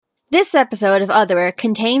This episode of Other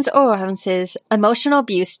contains or references emotional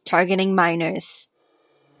abuse targeting minors.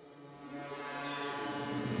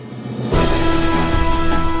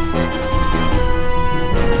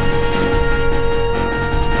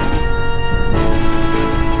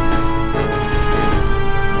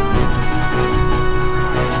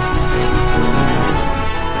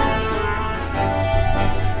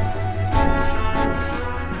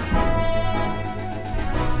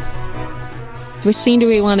 Which scene do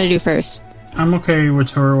we want to do first? I'm okay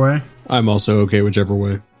whichever way. I'm also okay whichever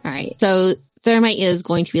way. Alright, so Thermite is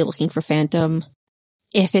going to be looking for Phantom.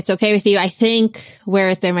 If it's okay with you, I think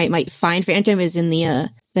where Thermite might find Phantom is in the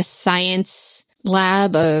science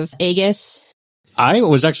lab of Aegis. I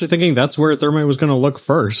was actually thinking that's where Thermite was going to look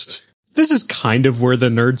first. This is kind of where the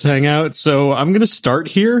nerds hang out, so I'm going to start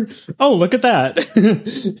here. Oh, look at that.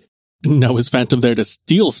 Now is Phantom there to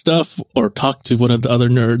steal stuff or talk to one of the other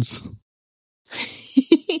nerds?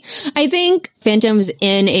 I think Phantom's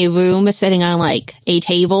in a room sitting on like a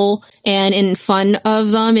table, and in front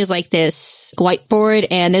of them is like this whiteboard,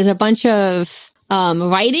 and there's a bunch of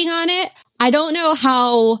writing on it. I don't know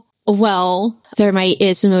how well Thermite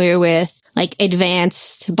is familiar with like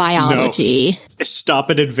advanced biology. No. Stop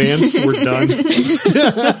at advanced. We're done.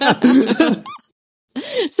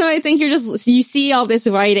 So I think you see all this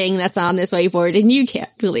writing that's on this whiteboard, and you can't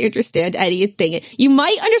really understand anything. You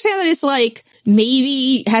might understand that it's like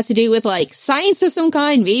maybe has to do with like science of some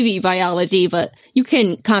kind, maybe biology, but you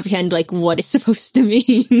can comprehend like what it's supposed to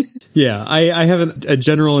mean. Yeah, I have a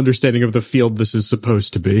general understanding of the field this is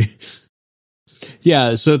supposed to be.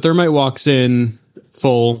 Yeah, so Thermite walks in,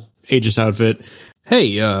 full Aegis outfit.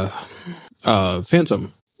 Hey,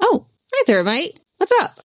 Phantom. Oh, hi Thermite. What's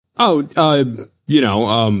up? Oh,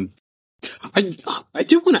 I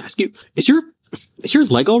do want to ask you, is your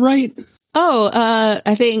leg all right? Oh,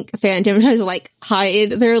 I think Phantom tries to like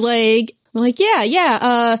hide their leg. I'm like,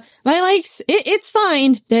 yeah, my leg's, it's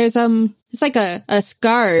fine. There's, it's like a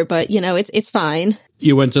scar, but it's fine.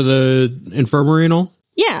 You went to the infirmary and all?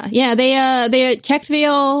 Yeah, they checked me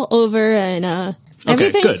all over and,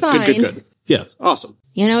 everything's fine. Good. Yeah, awesome.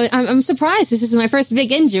 I'm surprised this is my first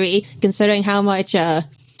big injury, considering how much,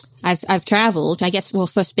 I've traveled. I guess,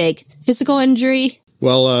 first big physical injury.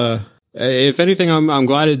 Well, if anything, I'm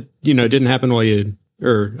glad it, didn't happen while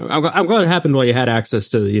I'm glad it happened while you had access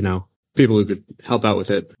to, people who could help out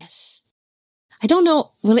with it. Yes. I don't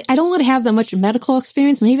know. Really, I don't want to have that much medical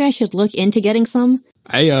experience. Maybe I should look into getting some.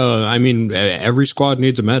 I mean, every squad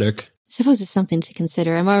needs a medic. I suppose it's something to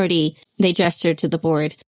consider. They gestured to the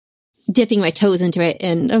board, dipping my toes into it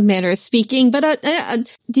in a manner of speaking, but,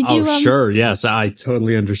 did you, sure, yes, I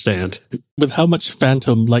totally understand. With how much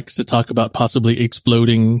Phantom likes to talk about possibly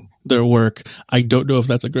exploding their work, I don't know if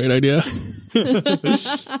that's a great idea.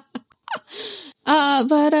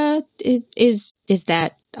 Is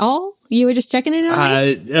that all? You were just checking it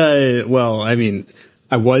out? Well, I mean,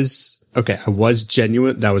 I was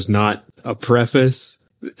genuine. That was not a preface,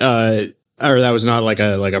 or that was not like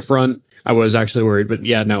a front. I was actually worried, but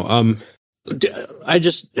yeah, no, could I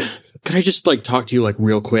just like talk to you like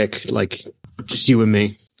real quick, like just you and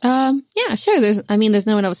me? Yeah, sure. There's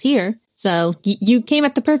no one else here. So you came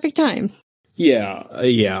at the perfect time. Yeah.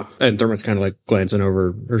 And Thermite's kind of like glancing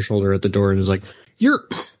over her shoulder at the door and is like,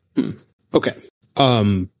 okay.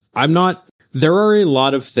 There are a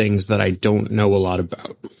lot of things that I don't know a lot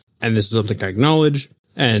about. And this is something I acknowledge.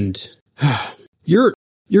 And you're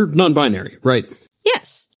non-binary, right?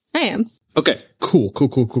 Yes, I am. Okay, cool.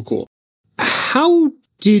 How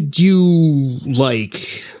did you,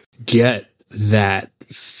 get that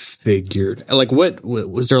figured? Like, what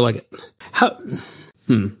was there,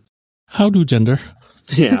 How do gender?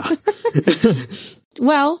 Yeah.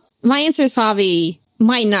 Well, my answer is probably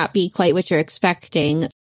might not be quite what you're expecting.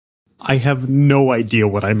 I have no idea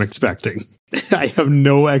what I'm expecting. I have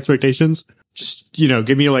no expectations. Just,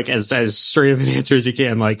 give me, as straight of an answer as you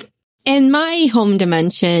can, In my home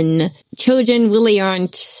dimension, children really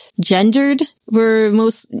aren't gendered. We're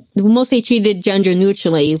mostly treated gender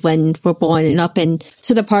neutrally when we're born and up and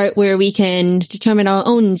to the part where we can determine our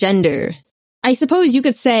own gender. I suppose you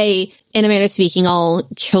could say, in a manner of speaking, all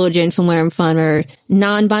children from where I'm from are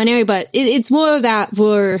non-binary, but it's more of that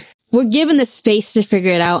we're given the space to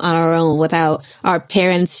figure it out on our own without our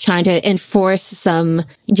parents trying to enforce some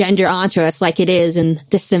gender onto us like it is in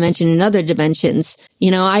this dimension and other dimensions.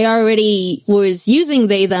 I already was using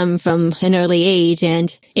they, them from an early age,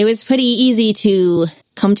 and it was pretty easy to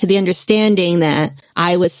come to the understanding that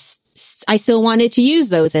I still wanted to use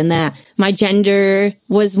those and that my gender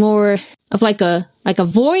was more of like a like a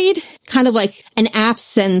void, kind of like an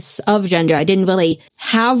absence of gender. I didn't really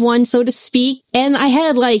have one, so to speak. And I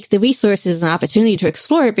had like the resources and opportunity to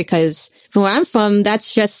explore it because from where I'm from,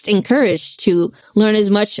 that's just encouraged to learn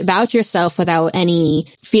as much about yourself without any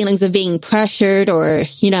feelings of being pressured or,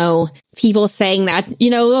 people saying that,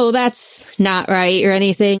 oh, that's not right or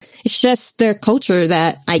anything. It's just the culture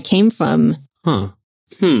that I came from.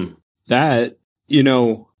 That,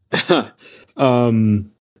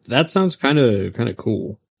 that sounds kind of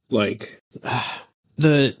cool. Like,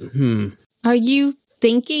 Are you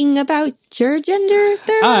thinking about your gender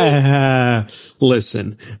there?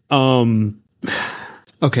 Listen,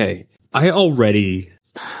 okay, I already,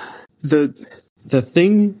 the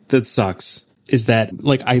thing that sucks is that,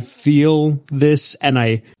 like, I feel this and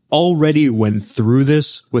I already went through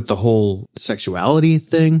this with the whole sexuality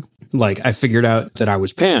thing. Like, I figured out that I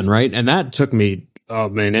was pan, right? And that took me a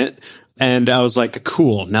minute. And I was like,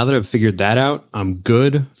 cool, now that I've figured that out, I'm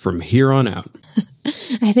good from here on out.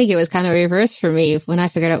 I think it was kind of reversed for me when I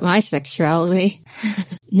figured out my sexuality.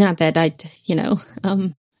 Not that I,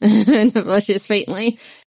 blushes faintly.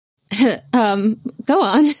 Go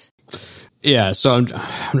on. Yeah, so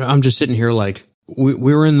I'm just sitting here like, we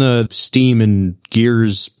were in the Steam and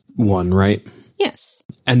Gears one, right? Yes.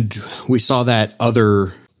 And we saw that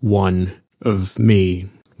other one of me,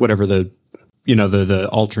 whatever the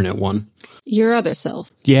alternate one. Your other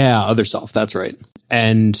self. Yeah, other self, that's right.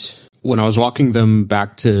 And when I was walking them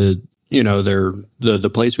back to,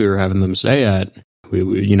 the place we were having them stay at, we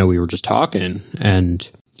were just talking and,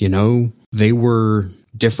 they were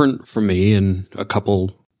different from me in a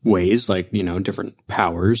couple ways, like, different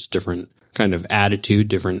powers, different kind of attitude,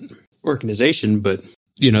 different organization, but,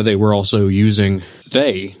 they were also using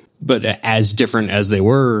but as different as they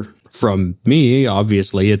were from me,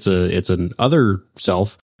 obviously it's an other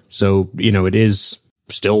self. So, it is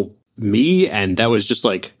still me. And that was just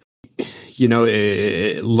like,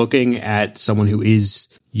 looking at someone who is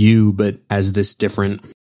you, but has this different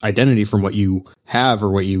identity from what you have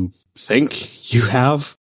or what you think you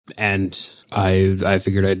have. And I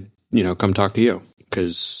figured I'd, come talk to you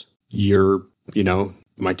because you're,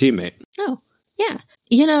 my teammate. Oh, yeah.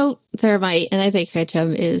 Thermite, and I think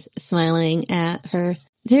Ketchum is smiling at her.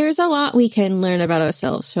 There's a lot we can learn about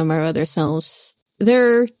ourselves from our other selves.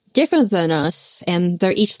 They're different than us, and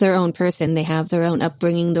they're each their own person. They have their own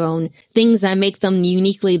upbringing, their own things that make them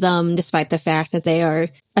uniquely them, despite the fact that they are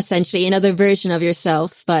essentially another version of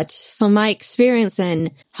yourself. But from my experience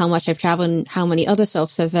and how much I've traveled and how many other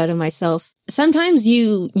selves I've met of myself, sometimes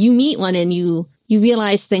you meet one and you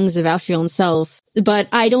realize things about your own self. But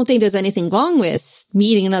I don't think there's anything wrong with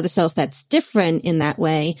meeting another self that's different in that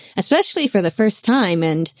way, especially for the first time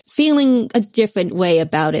and feeling a different way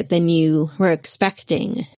about it than you were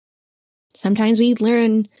expecting. Sometimes we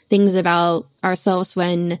learn things about ourselves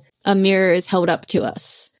when a mirror is held up to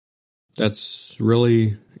us. That's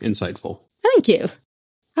really insightful. Thank you.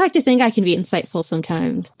 I like to think I can be insightful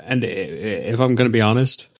sometimes. And if I'm going to be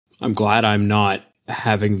honest, I'm glad I'm not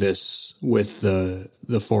having this with the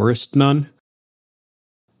forest nun.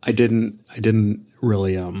 I didn't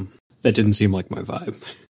really, that didn't seem like my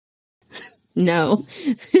vibe. No.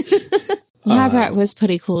 Labrat was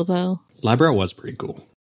pretty cool though. Labrat was pretty cool.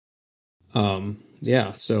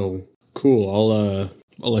 Yeah, so cool.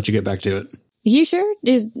 I'll let you get back to it. You sure?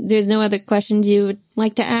 There's no other questions you would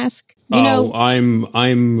like to ask? I'm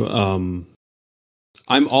all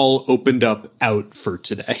opened up out for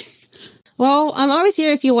today. Well, I'm always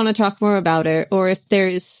here if you want to talk more about it, or if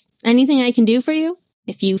there's anything I can do for you.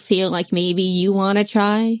 If you feel like maybe you want to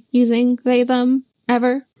try using they, them,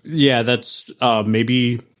 ever. Yeah, that's,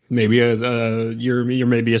 maybe you're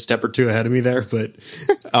maybe a step or two ahead of me there, but,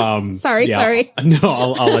 sorry.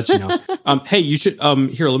 No, I'll let you know. Hey, you should,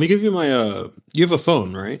 here, let me give you my, you have a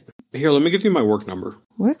phone, right? Here, let me give you my work number.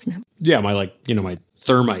 Work number? Yeah, my, my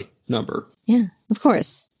thermite number. Yeah, of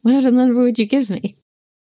course. What other number would you give me?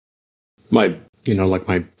 My,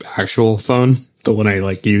 my actual phone, the one I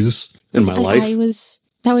use in my life.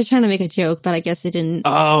 I was trying to make a joke, but I guess it didn't.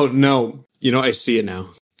 Oh, no. I see it now.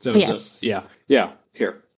 Yes. Yeah.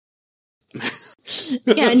 Here.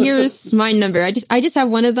 Yeah, and here's my number. I just have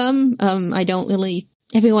one of them. I don't really,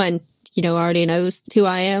 everyone, already knows who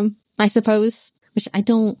I am, I suppose, which I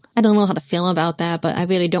don't know how to feel about that, but I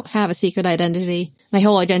really don't have a secret identity. My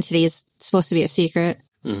whole identity is supposed to be a secret.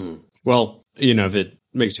 Mm-hmm. Well, if it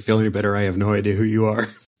makes you feel any better, I have no idea who you are.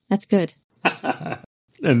 That's good.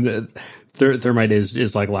 And Thermite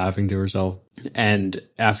is laughing to herself. And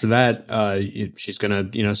after that, she's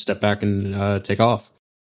gonna, step back and take off.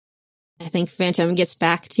 I think Phantom gets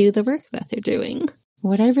back to the work that they're doing.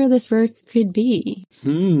 Whatever this work could be.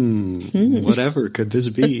 Whatever could this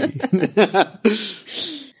be?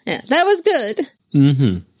 Yeah, that was good.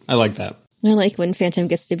 Mm-hmm. I like that. I like when Phantom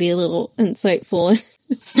gets to be a little insightful.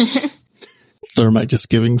 Thermite just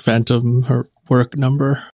giving Phantom her work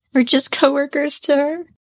number. We're just coworkers to her.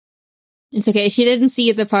 It's okay. She didn't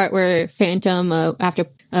see the part where Phantom, after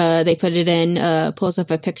they put it in, pulls up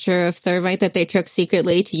a picture of Thermite that they took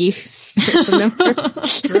secretly to use for the number.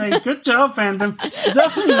 Great. Good job, Phantom.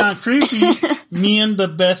 Definitely not creepy. Me and the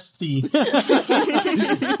bestie.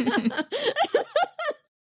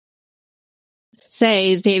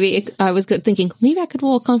 Say, maybe I was good thinking, maybe I could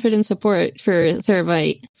roll confidence support for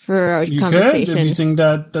Thermite for our You conversation. could, if you think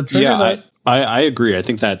that trigger that. I agree. I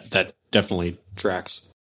think that definitely tracks.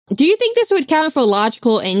 Do you think this would count for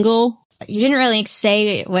logical angle? You didn't really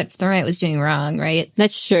say what Thermite was doing wrong, right?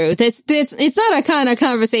 That's true. It's not a kind of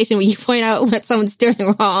conversation where you point out what someone's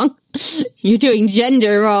doing wrong. You're doing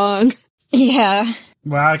gender wrong. Yeah.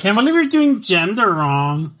 Wow, I can't believe you're doing gender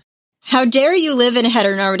wrong. How dare you live in a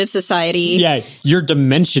heteronormative society? Yeah, your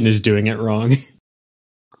dimension is doing it wrong.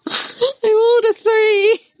 I rolled a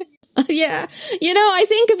 3. Yeah. You know, I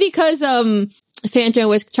think because, Phantom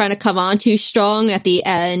was trying to come on too strong at the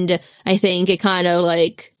end, I think it kind of,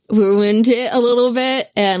 like, ruined it a little bit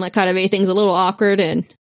and, like, kind of made things a little awkward and...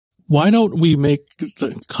 Why don't we make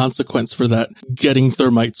the consequence for that getting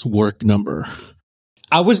Thermite's work number?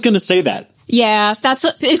 I was going to say that. Yeah, that's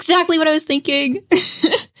exactly what I was thinking.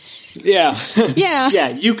 Yeah. Yeah. Yeah,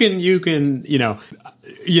 you can,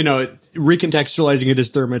 recontextualizing it as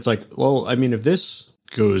Thermite's like, well, I mean, if this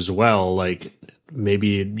goes well, like,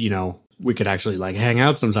 maybe, we could actually, like, hang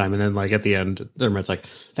out sometime. And then, like, at the end, Thermite's like,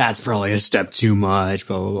 that's probably a step too much,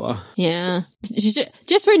 blah, blah, blah. Yeah.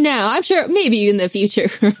 Just for now. I'm sure maybe in the future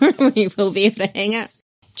we will be able to hang out.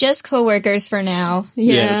 Just coworkers for now.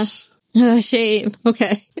 Yeah. Yes. Oh, shame.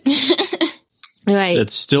 Okay. Right. That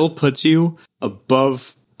still puts you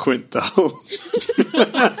above Quint, though.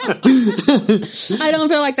 I don't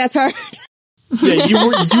feel like that's hard. Yeah,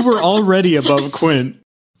 you were already above Quint.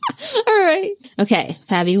 All right. Okay,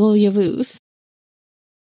 Fabi, will you move?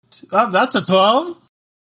 That's a 12.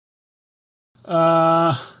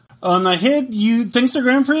 On a hit, things are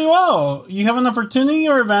going pretty well. You have an opportunity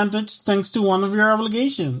or advantage thanks to one of your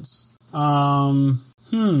obligations. Any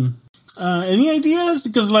ideas?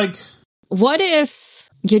 Because, like... What if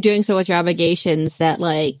you're doing so with your obligations that,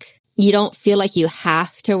 like, you don't feel like you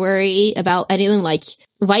have to worry about anything? Like,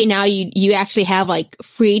 right now, you actually have, like,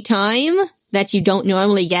 free time that you don't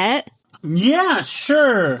normally get? Yeah,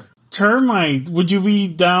 sure. Termite, would you be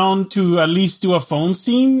down to at least do a phone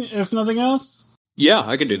scene, if nothing else? Yeah,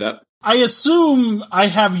 I could do that. I assume I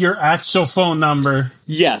have your actual phone number.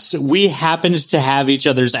 Yes, we happened to have each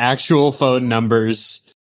other's actual phone numbers.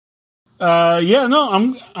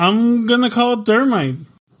 I'm gonna call Termite.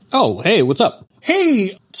 Oh, hey, what's up?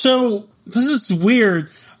 Hey, so, this is weird.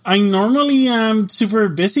 I normally am super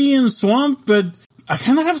busy and swamped, but I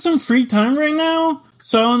kind of have some free time right now.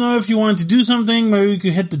 So I don't know if you want to do something. Maybe we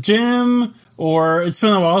could hit the gym, or it's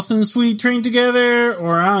been a while since we trained together,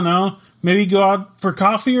 or I don't know, maybe go out for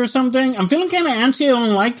coffee or something. I'm feeling kind of antsy. I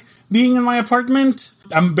don't like being in my apartment.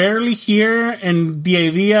 I'm barely here, and the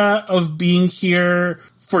idea of being here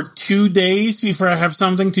for 2 days before I have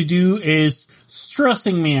something to do is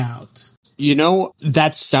stressing me out.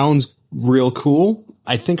 That sounds real cool.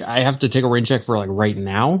 I think I have to take a rain check for, like, right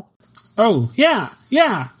now. Oh, yeah,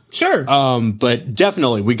 sure. But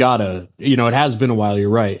definitely we gotta, it has been a while, you're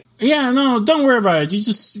right. Yeah, no, don't worry about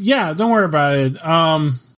it. Don't worry about it.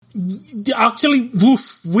 Actually,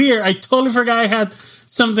 weird. I totally forgot I had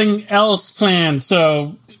something else planned,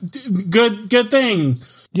 so good thing.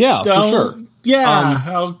 Yeah, for sure. Yeah,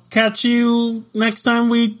 I'll catch you next time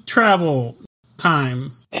we travel.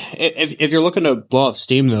 Time. If you're looking to blow off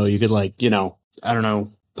steam, though, you could, like, I don't know,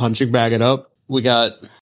 punching bag it up. We got...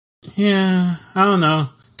 Yeah, I don't know.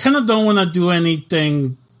 Kind of don't want to do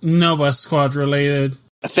anything Nova Squad related.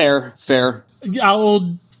 Fair. I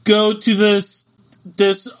will go to this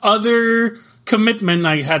other commitment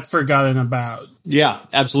I had forgotten about. Yeah,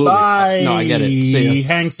 absolutely. Bye. No, I get it. See ya.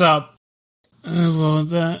 Hangs up.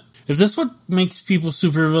 Is this what makes people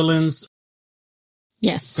supervillains?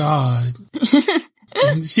 Yes. God.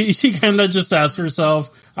 she kind of just asks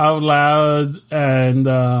herself out loud, and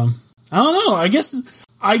I don't know. I guess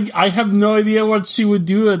I have no idea what she would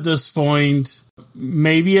do at this point.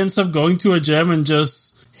 Maybe ends up going to a gym and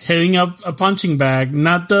just hitting up a punching bag.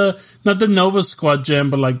 Not the Nova Squad gym,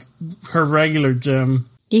 but like her regular gym.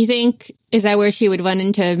 Do you think, is that where she would run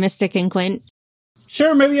into Mystic and Quint?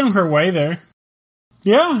 Sure, maybe on her way there.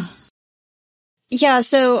 Yeah. Yeah,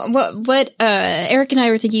 so what Eric and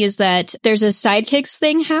I were thinking is that there's a sidekicks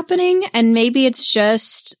thing happening, and maybe it's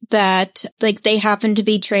just that, like, they happen to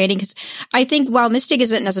be training, because I think while Mystic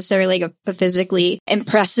isn't necessarily like a physically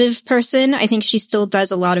impressive person, I think she still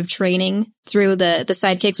does a lot of training through the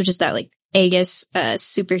sidekicks, which is that, like, Aegis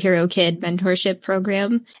superhero kid mentorship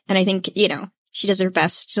program. And I think, she does her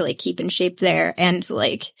best to, like, keep in shape there, and,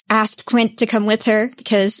 like, asked Quint to come with her,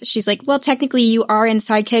 because she's like, well, technically you are in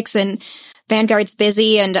sidekicks, and Vanguard's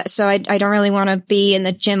busy, and so I don't really want to be in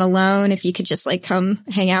the gym alone. If you could just, like, come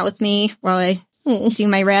hang out with me while I do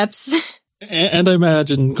my reps. And I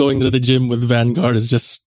imagine going to the gym with Vanguard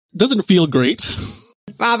doesn't feel great.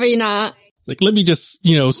 Probably not. Like, let me just,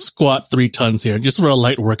 squat 3 tons here, just for a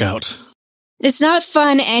light workout. It's not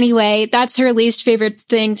fun anyway. That's her least favorite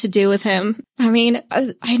thing to do with him. I mean,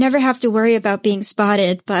 I never have to worry about being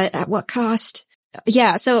spotted, but at what cost?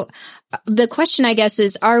 Yeah, so the question, I guess,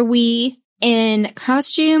 is, are we in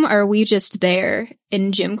costume, or are we just there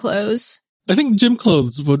in gym clothes? I think gym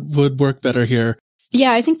clothes would work better here.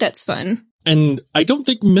 Yeah, I think that's fun. And I don't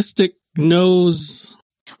think Mystic knows.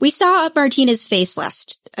 We saw Martina's face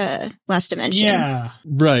last dimension. Yeah.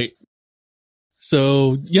 Right.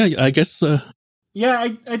 So, yeah, I guess... Yeah,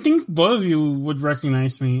 I think both of you would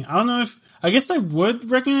recognize me. I don't know I guess I would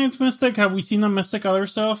recognize Mystic. Have we seen a Mystic other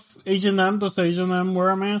stuff? Agent M, does Agent M wear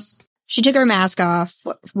a mask? She took her mask off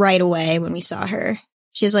right away when we saw her.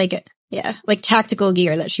 She's like tactical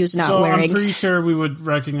gear that she was not wearing. I'm pretty sure we would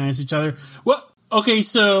recognize each other. Well, okay,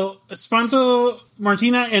 so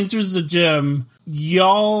Martina enters the gym.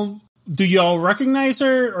 Do y'all recognize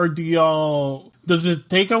her, or does it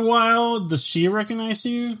take a while? Does she recognize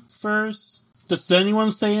you first? Does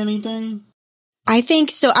anyone say anything? I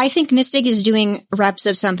think Mystic is doing reps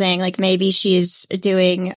of something, like maybe she's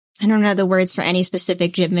doing, I don't know the words for any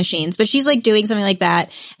specific gym machines, but she's, like, doing something like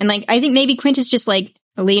that. And, like, I think maybe Quint is just, like,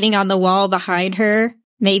 leaning on the wall behind her.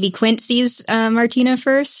 Maybe Quint sees Martina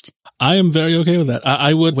first. I am very okay with that.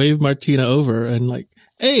 I would wave Martina over and, like,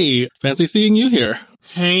 hey, fancy seeing you here.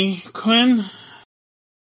 Hey, Quinn.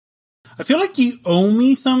 I feel like you owe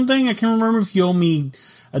me something. I can't remember if you owe me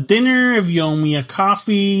a dinner, if you owe me a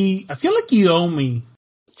coffee. I feel like you owe me.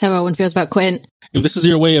 That's how everyone feels about Quint. If this is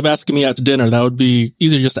your way of asking me out to dinner, that would be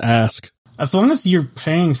easier just to ask. As long as you're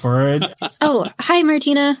paying for it. Oh, hi,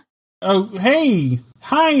 Martina. Oh, hey.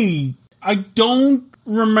 Hi. I don't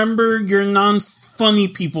remember your non-funny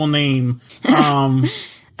people name.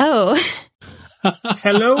 Oh.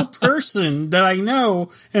 Hello, person that I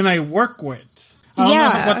know and I work with. I don't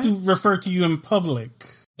know what to refer to you in public.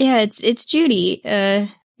 Yeah, it's Judy.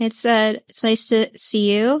 It's nice to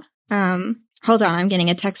see you. Hold on, I'm getting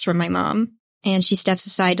a text from my mom. And she steps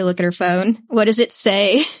aside to look at her phone. What does it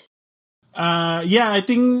say? I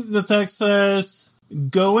think the text says,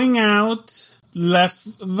 going out, left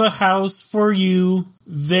the house for you.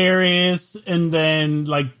 There is, and then,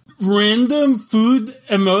 like, random food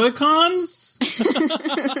emoticons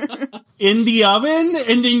in the oven.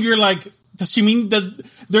 And then you're like, does she mean that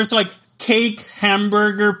there's, like, cake,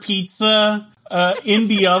 hamburger, pizza in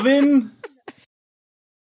the oven?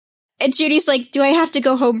 And Judy's like, do I have to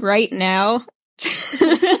go home right now?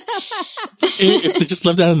 If they just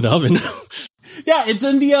left that in the oven. Yeah, it's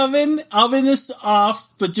in the oven. Oven is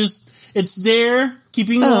off, but it's there,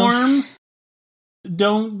 keeping warm.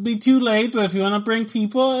 Don't be too late, but if you want to bring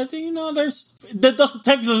people, text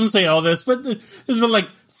doesn't say all this, but it's like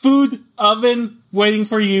food, oven, waiting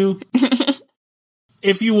for you.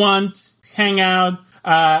 If you want, hang out,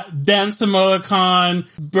 dance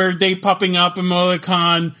emoticon, birthday popping up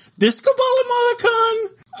emoticon, disco ball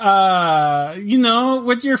emoticon,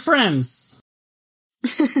 with your friends.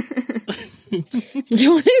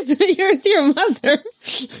 You're with your mother.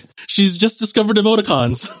 She's just discovered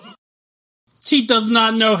emoticons. She does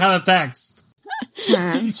not know how to text.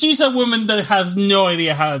 She's a woman that has no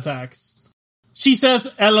idea how to text. She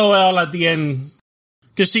says LOL at the end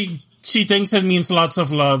because she thinks it means lots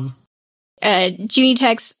of love. Junie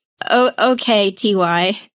texts, oh, okay,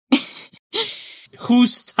 TY.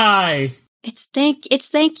 Who's Ty? It's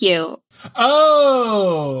thank you.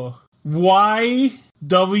 Oh, YWC.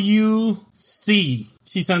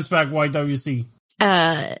 She sends back YWC.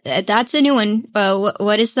 That's a new one.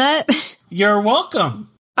 What is that? You're welcome.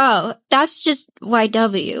 Oh, that's just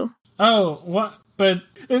YW. Oh, what? But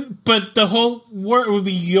the whole word would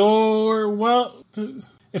be your,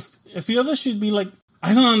 if the other should be like,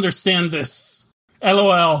 I don't understand this.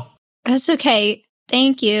 LOL. That's okay.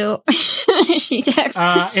 Thank you. She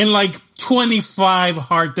texts. And like 25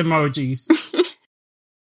 heart emojis.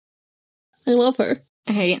 I love her.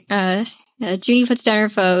 All right. Judy puts down her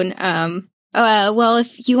phone. Well,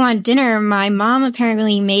 if you want dinner, my mom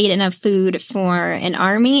apparently made enough food for an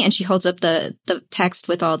army, and she holds up the text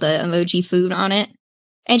with all the emoji food on it.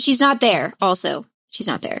 And she's not there, also. She's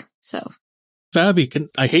not there, so. Fabi,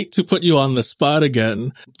 I hate to put you on the spot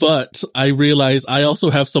again, but I realize I also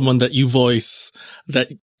have someone that you voice that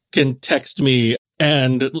can text me,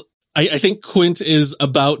 and I think Quint is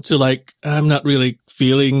about to I'm not really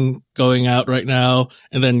feeling going out right now,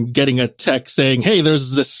 and then getting a text saying, hey,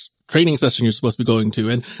 there's this training session you're supposed to be going to,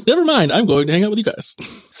 and never mind, I'm going to hang out with you guys.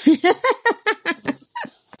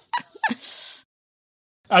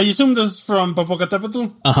 I assume this is from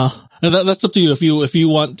Popocatépetl? Uh-huh. That's up to you if you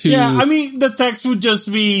want to. Yeah, I mean, the text would just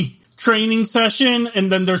be training session, and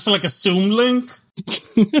then there's a Zoom link.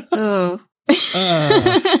 Oh.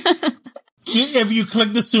 If you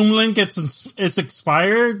click the Zoom link, it's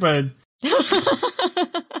expired, but...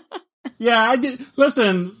 Yeah, I did.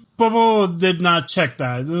 Listen, Popo did not check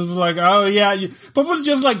that. It was oh yeah, Popo's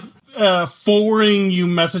just forwarding you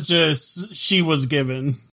messages she was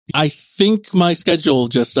given. I think my schedule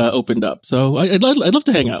just opened up, so I'd love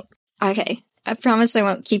to hang out. Okay, I promise I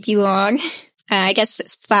won't keep you long. I guess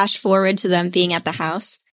it's flash forward to them being at the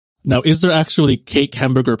house. Now, is there actually cake,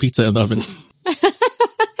 hamburger, pizza in the oven?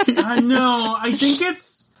 No, I think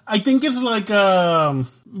it's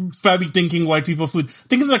Fabi thinking white people food. I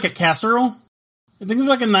think it's a casserole. I think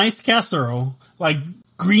it's a nice casserole,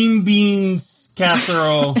 green beans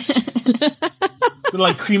casserole,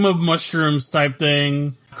 with cream of mushrooms type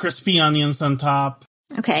thing, crispy onions on top.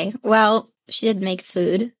 Okay, well, she did make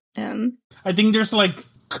food. I think there's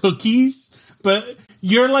cookies, but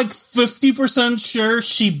you're 50% sure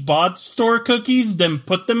she bought store cookies, then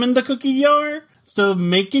put them in the cookie jar. So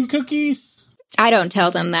making cookies? I don't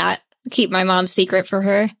tell them that. Keep my mom's secret for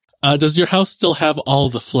her. Does your house still have all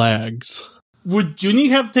the flags? Would Junie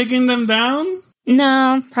have taken them down?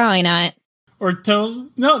 No, probably not.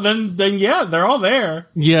 Then yeah, they're all there.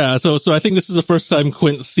 Yeah, so I think this is the first time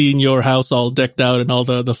Quint's seen your house all decked out and all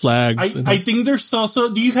the flags. I think there's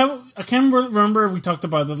also, do you have, I can't remember if we talked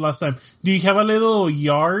about this last time. Do you have a little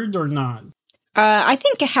yard or not? I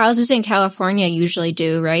think houses in California usually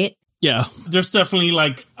do, right? Yeah. There's definitely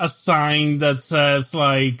a sign that says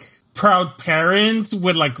proud parents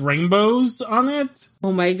with rainbows on it.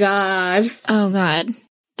 Oh my god. Oh god.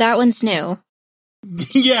 That one's new.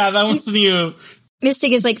 Yeah, that one's new.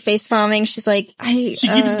 Mystic is face-palming. She's she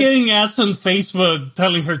keeps getting ads on Facebook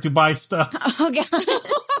telling her to buy stuff. Oh god.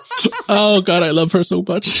 Oh god, I love her so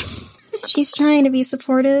much. She's trying to be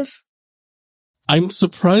supportive. I'm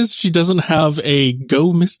surprised she doesn't have a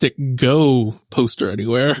Go Mystic Go poster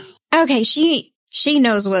anywhere. Okay, she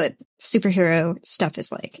knows what superhero stuff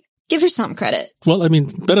is like. Give her some credit. Well, I mean,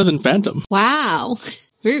 better than Phantom. Wow.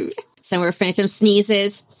 Rude. Somewhere Phantom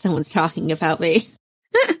sneezes. Someone's talking about me.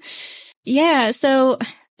 Yeah, so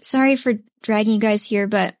sorry for dragging you guys here,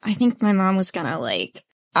 but I think my mom was gonna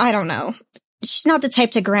I don't know. She's not the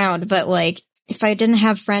type to ground, but if I didn't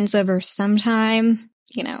have friends over sometime,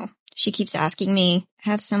 she keeps asking me,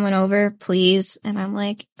 have someone over, please. And I'm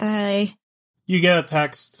You get a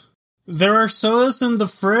text. There are sodas in the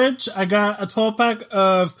fridge. I got a 12-pack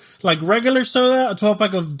of regular soda, a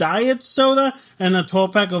 12-pack of diet soda, and a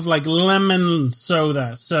 12-pack of lemon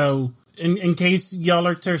soda. So in case y'all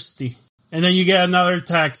are thirsty. And then you get another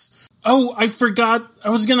text. Oh, I forgot. I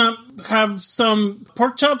was gonna have some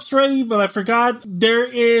pork chops ready, but I forgot. There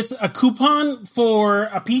is a coupon for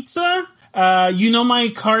a pizza.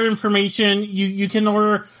 My card information. You can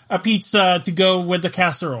order a pizza to go with the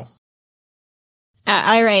casserole.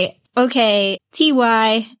 I write, okay,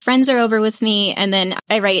 TY, friends are over with me, and then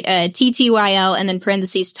I write TTYL, and then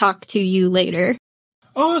parentheses, talk to you later.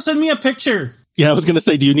 Oh, send me a picture. Yeah, I was gonna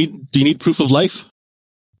say, do you need proof of life?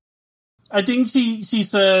 I think she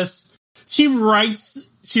says, she writes,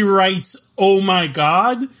 oh my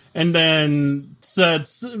god, and then said,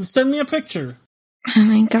 send me a picture. Oh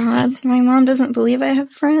my god, my mom doesn't believe I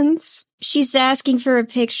have friends. She's asking for a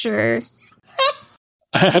picture.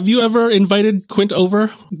 Have you ever invited Quint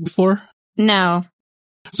over before? No.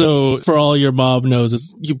 So, for all your mom knows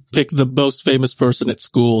is you pick the most famous person at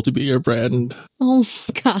school to be your friend. Oh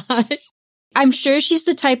gosh. I'm sure she's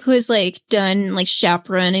the type who has done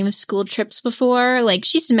chaperoning with school trips before.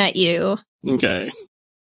 She's met you. Okay.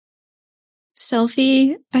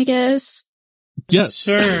 Selfie, I guess. Yeah.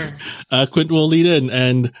 Sure. Quint will lead in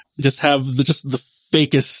and just have the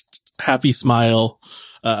fakest happy smile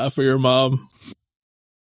for your mom.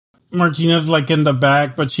 Martina's in the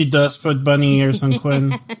back, but she does put bunny ears on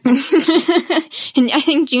Quinn. And I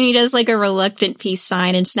think Junie does a reluctant peace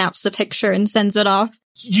sign and snaps the picture and sends it off.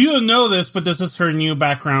 You don't know this, but this is her new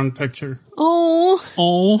background picture.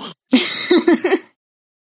 Oh.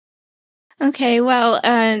 Okay, well,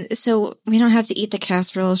 so we don't have to eat the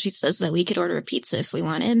casserole. She says that we could order a pizza if we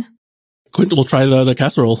wanted. Quint will try the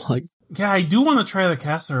casserole. Yeah, I do want to try the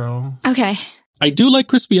casserole. Okay. I do like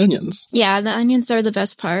crispy onions. Yeah, the onions are the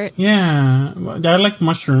best part. Yeah, I like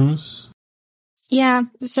mushrooms. Yeah,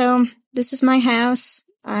 so this is my house.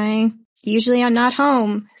 I'm not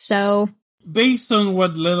home, so... Based on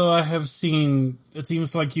what little I have seen, it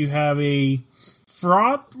seems like you have a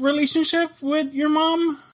fraught relationship with your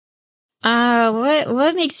mom?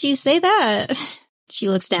 What makes you say that? She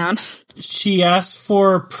looks down. She asked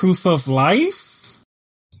for proof of life?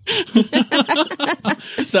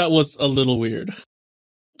 That was a little weird.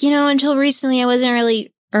 Until recently I wasn't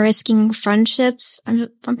really risking friendships. I'm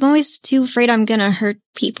always too afraid I'm gonna hurt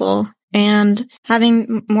people. And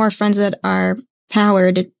having more friends that are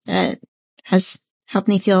powered has helped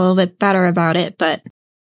me feel a little bit better about it. But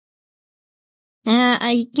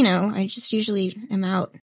I just usually am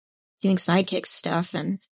out doing sidekick stuff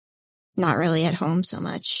and not really at home so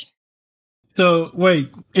much. So,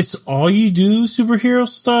 wait, it's all you do superhero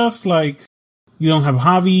stuff? Like, you don't have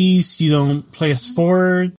hobbies, you don't play a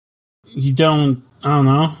sport, you don't, I don't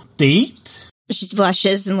know, date? She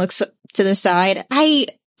blushes and looks to the side. I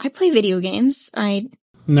play video games.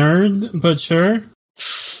 Nerd, but sure.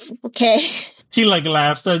 Okay. She,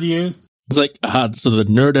 laughs at you. It's like, so the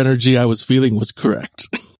nerd energy I was feeling was correct.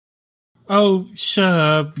 Oh, shut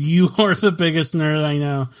up. You are the biggest nerd I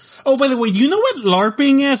know. Oh, by the way, do you know what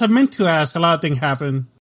LARPing is? I meant to ask. A lot of things happen.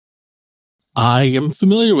 I am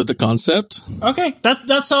familiar with the concept. Okay,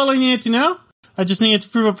 that's all I needed to know. I just needed to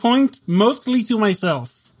prove a point, mostly to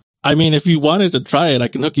myself. I mean, if you wanted to try it, I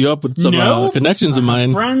can hook you up with some connections of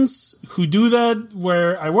mine. Friends who do that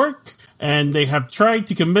where I work, and they have tried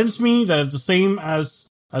to convince me that it's the same as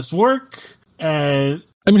work. And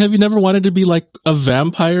I mean, have you never wanted to be like a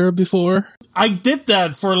vampire before? I did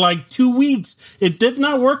that for 2 weeks. It did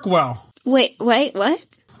not work well. Wait, what?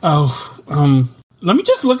 Oh, let me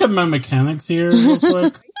just look at my mechanics here real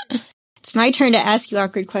quick. It's my turn to ask you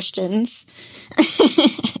awkward questions.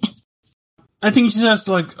 I think she says,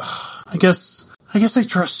 I guess I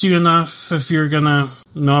trust you enough if you're gonna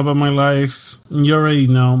know about my life. And you already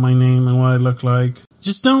know my name and what I look like.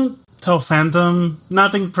 Just don't tell Phantom.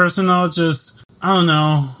 Nothing personal, just, I don't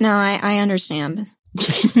know. No, I understand.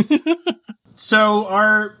 So,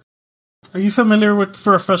 are you familiar with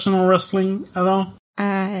professional wrestling at all?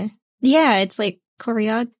 Yeah, it's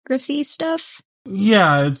choreography stuff.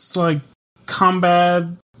 Yeah, it's combat,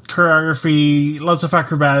 choreography, lots of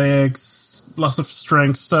acrobatics, lots of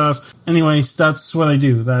strength stuff. Anyways, that's what I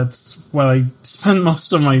do. That's what I spend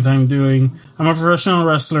most of my time doing. I'm a professional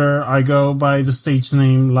wrestler. I go by the stage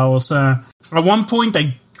name Laosa. At one point,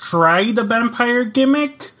 I tried the vampire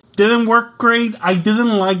gimmick. Didn't work great. I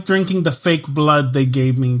didn't like drinking the fake blood they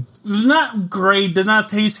gave me. It was not great. Did not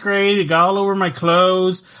taste great. It got all over my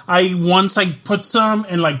clothes. Once I put some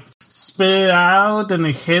and spit it out, and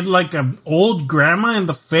it hit an old grandma in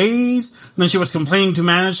the face. And then she was complaining to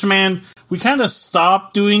management. We kind of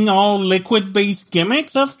stopped doing all liquid-based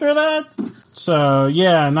gimmicks after that. So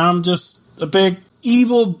yeah, now I'm just a big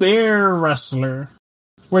evil bear wrestler,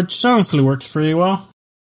 which honestly works pretty well.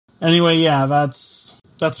 Anyway, yeah, that's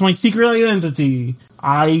my secret identity.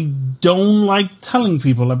 I don't like telling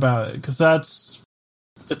people about it, because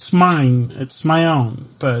it's mine. It's my own,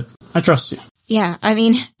 but I trust you. Yeah, I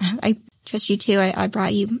mean, I trust you too. I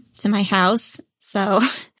brought you to my house, so...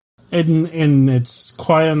 And it's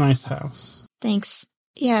quite a nice house. Thanks.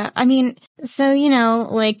 Yeah, I mean, so,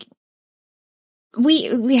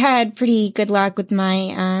 we had pretty good luck with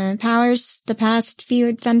my powers the past few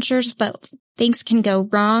adventures, but things can go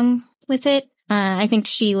wrong with it. I think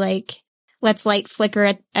she, lets light flicker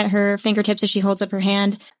at her fingertips as she holds up her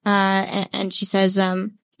hand, and she says,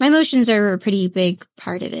 my emotions are a pretty big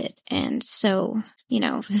part of it, and so,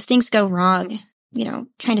 if things go wrong,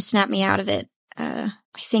 trying to snap me out of it, I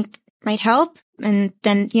think might help. And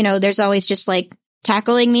then, there's always just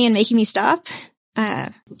tackling me and making me stop.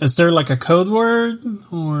 Is there a code word?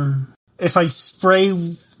 Or if I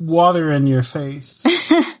spray water in your face?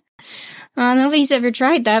 Well, nobody's ever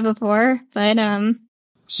tried that before, but,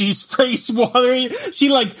 she sprays water. She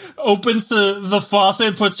opens the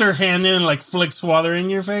faucet, puts her hand in, and flicks water in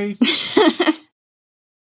your face.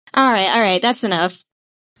 All right, that's enough.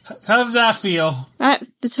 How does that feel?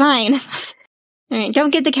 It's fine. All right, don't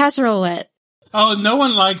get the casserole wet. Oh, no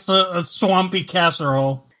one likes a swampy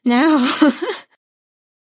casserole. No.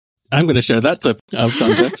 I'm going to share that clip of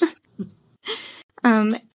context.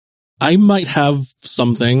 I might have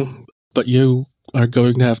something, but you are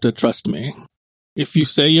going to have to trust me. If you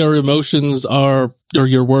say your emotions are, or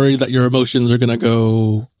you're worried that your emotions are going to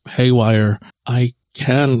go haywire, I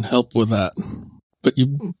can help with that. But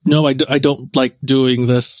you know, I don't like doing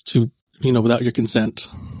this without your consent.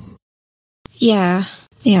 Yeah.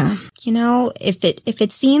 You know, if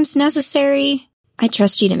it seems necessary, I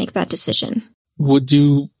trust you to make that decision. Would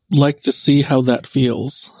you like to see how that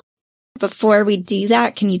feels? Before we do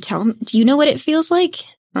that, do you know what it feels like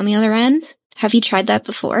on the other end? Have you tried that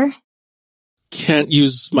before? Can't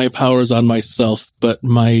use my powers on myself, but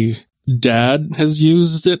my dad has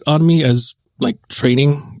used it on me as like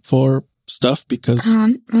training for stuff because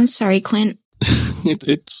I'm sorry, Quint.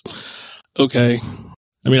 it's okay.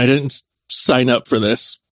 I mean, I didn't sign up for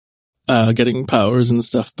this, getting powers and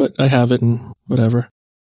stuff, but I have it and whatever.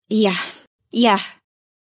 Yeah.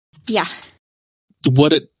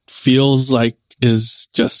 What it feels like is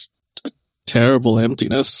just a terrible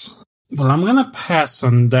emptiness. Well, I'm gonna pass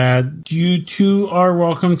on that. You two are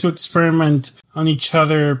welcome to experiment on each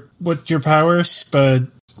other with your powers, but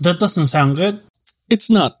that doesn't sound good. It's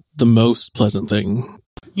not the most pleasant thing.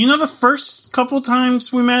 You know, the first couple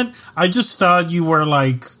times we met, I just thought you were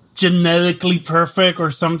like genetically perfect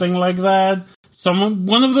or something like that.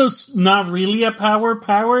 One of those not really a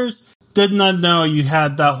powers, did not know you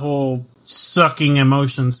had that whole sucking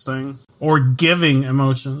emotions thing or giving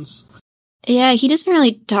emotions. Yeah, he doesn't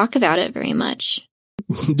really talk about it very much.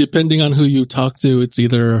 Depending on who you talk to, it's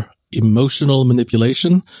either emotional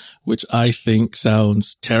manipulation, which I think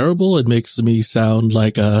sounds terrible. It makes me sound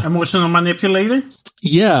like a emotional manipulator?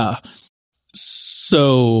 Yeah.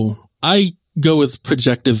 So I go with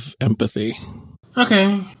projective empathy.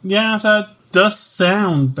 Okay. Yeah, that does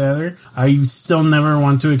sound better. I still never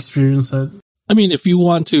want to experience it. I mean, if you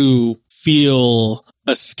want to feel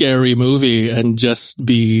a scary movie and just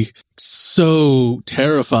be so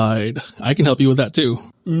terrified, I can help you with that too.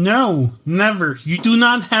 No, never. You do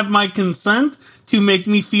not have my consent to make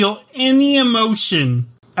me feel any emotion,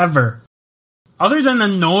 ever. Other than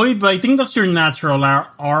annoyed, but I think that's your natural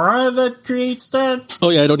aura that creates that. Oh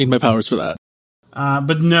yeah, I don't need my powers for that.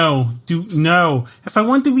 But no. If I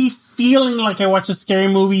want to be feeling like I watch a scary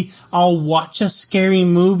movie, I'll watch a scary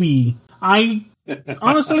movie.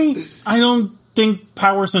 Honestly, I don't think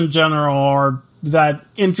powers in general are that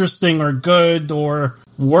interesting or good or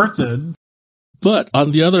worth it. But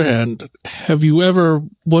on the other hand, have you ever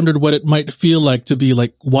wondered what it might feel like to be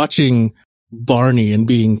like watching Barney and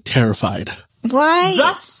being terrified? Why?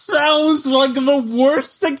 That sounds like the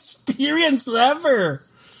worst experience ever.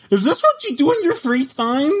 Is this what you do in your free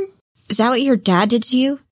time? Is that what your dad did to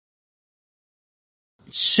you?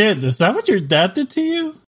 Shit, is that what your dad did to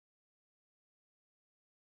you?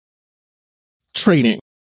 Training.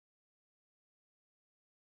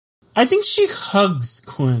 I think she hugs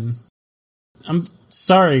Quinn. I'm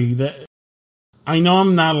sorry that I know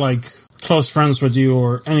I'm not like close friends with you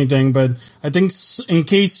or anything, but I think in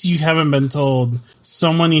case you haven't been told,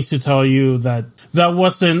 someone needs to tell you that that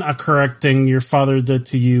wasn't a correct thing your father did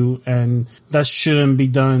to you, and that shouldn't be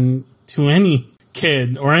done to any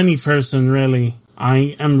kid or any person, really.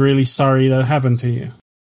 I am really sorry that happened to you.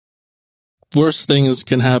 Worse things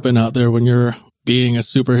can happen out there when you're being a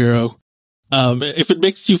superhero. If it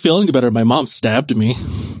makes you feel any better, my mom stabbed me.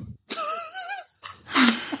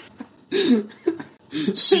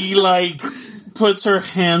 She, like, puts her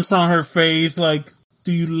hands on her face, like,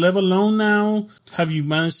 do you live alone now? Have you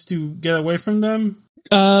managed to get away from them?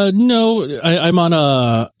 No, I'm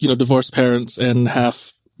on divorced parents and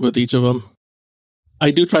half with each of them.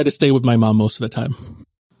 I do try to stay with my mom most of the time.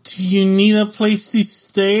 Do you need a place to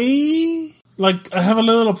stay? Like, I have a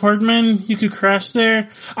little apartment, you could crash there.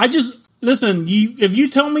 Listen, if you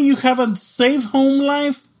tell me you have a safe home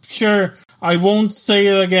life, sure, I won't say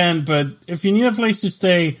it again, but if you need a place to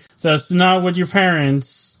stay that's not with your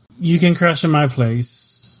parents, you can crash in my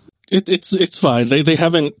place. It's fine. They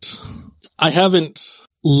haven't... I haven't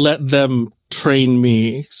let them train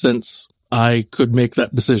me since I could make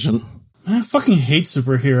that decision. I fucking hate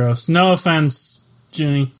superheroes. No offense,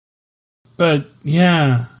 Ginny. But,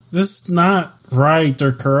 yeah, this is not right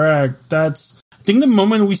or correct. I think the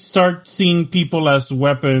moment we start seeing people as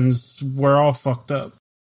weapons, we're all fucked up.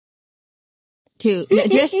 Just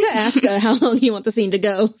to ask how long you want the scene to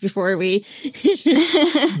go before we...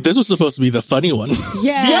 This was supposed to be the funny one.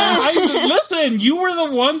 Yeah. Listen, you were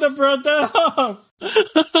the one that brought that up.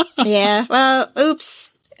 Yeah, well,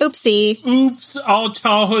 oopsie. Oops, all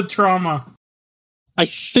childhood trauma. I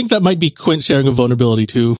think that might be Quint sharing a vulnerability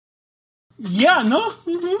too. Yeah, no?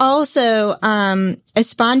 Mm-hmm. Also,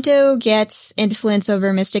 Espanto gets influence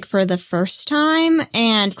over Mystic for the first time,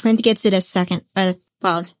 and Quint gets it a second,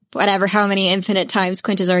 whatever, how many infinite times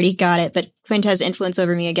Quint has already got it, but Quint has influence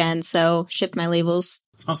over me again, so shift my labels.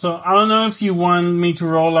 Also, I don't know if you want me to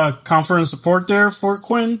roll a conference support there for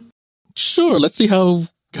Quinn. Sure, let's see how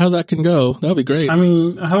that can go. That would be great. I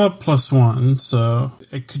mean, I have a +1, so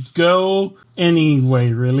it could go any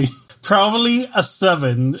way, really. Probably a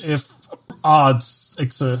 7 if odds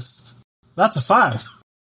exist. That's a 5.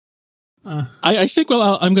 I think,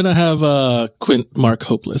 well, I'm going to have Quint mark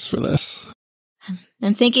hopeless for this.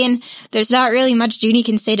 I'm thinking there's not really much Junie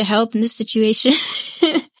can say to help in this situation.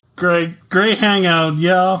 Great hangout,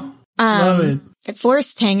 y'all. Love it.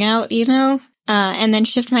 Forced hangout, and then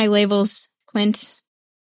shift my labels, Quint.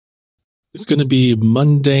 It's going to be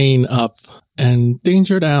mundane up and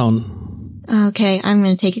danger down. Okay, I'm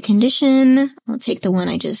going to take a condition. I'll take the one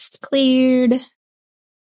I just cleared.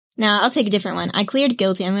 No, I'll take a different one. I cleared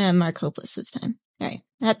guilty. I'm going to mark hopeless this time. All right,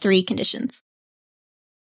 I had 3 conditions.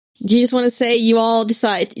 Do you just want to say you all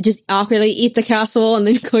decide to just awkwardly eat the casserole and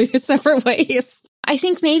then go your separate ways? I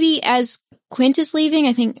think maybe as Quint is leaving,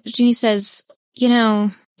 I think Junie says,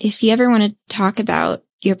 if you ever want to talk about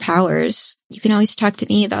your powers, you can always talk to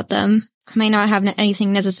me about them. I might not have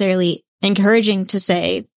anything necessarily encouraging to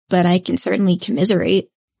say, but I can certainly commiserate.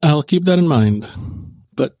 I'll keep that in mind.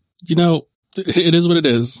 But, it is what it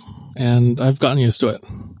is, and I've gotten used to it.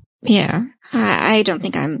 Yeah, I don't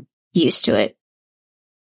think I'm used to it.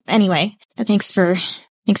 Anyway, thanks for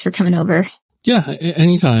coming over. Yeah,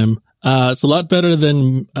 anytime. It's a lot better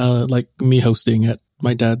than me hosting at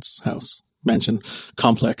my dad's house, mansion,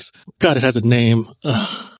 complex. God, it has a name.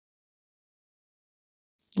 Ugh.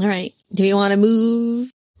 All right. Do you want to move?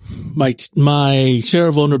 My share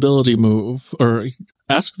of vulnerability move, or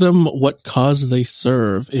ask them what cause they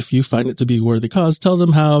serve. If you find it to be a worthy cause, tell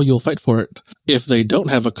them how you'll fight for it. If they don't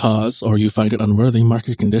have a cause, or you find it unworthy, mark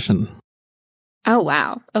a condition. Oh,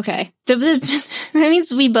 wow. Okay. So that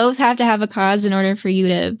means we both have to have a cause in order for you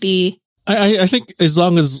to be... I think as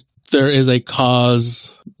long as there is a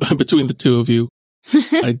cause between the two of you,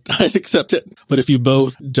 I'd accept it. But if you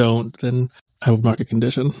both don't, then I would mark a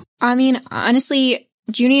condition. I mean, honestly,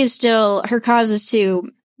 Junie is still... Her cause is to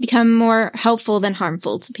become more helpful than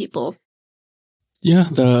harmful to people. Yeah,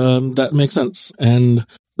 that makes sense. And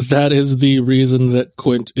that is the reason that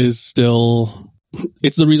Quint is still...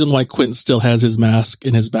 It's the reason why Quint still has his mask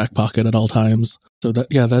in his back pocket at all times. So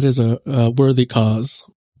that is a worthy cause.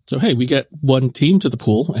 So hey, we get one team to the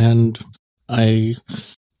pool, and I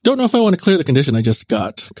don't know if I want to clear the condition I just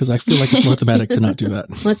got, because I feel like it's more thematic to not do that.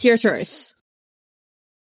 What's your choice?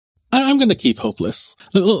 I'm going to keep hopeless.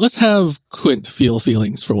 Let's have Quint feel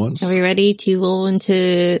feelings for once. Are we ready to roll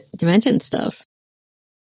into dimension stuff?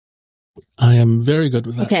 I am very good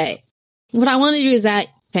with that. Okay. What I want to do is that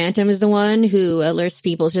Phantom is the one who alerts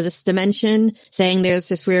people to this dimension, saying there's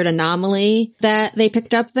this weird anomaly that they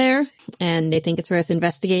picked up there, and they think it's worth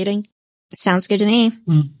investigating. Sounds good to me.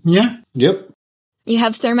 Yeah. Yep. You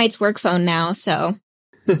have Thermite's work phone now, so...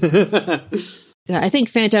 I think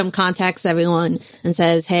Phantom contacts everyone and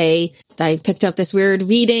says, hey, I picked up this weird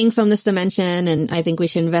reading from this dimension, and I think we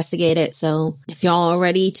should investigate it. So if y'all are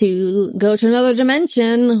ready to go to another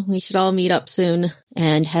dimension, we should all meet up soon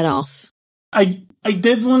and head off. I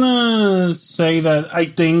did want to say that I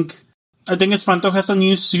think Espanto has a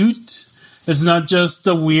new suit. It's not just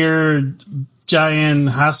a weird giant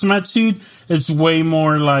hazmat suit. It's way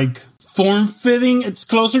more like form-fitting. It's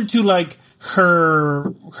closer to like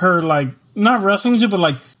her like, not wrestling suit, but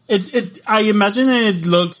like I imagine it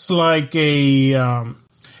looks like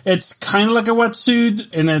it's kind of like a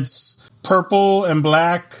wetsuit, and it's purple and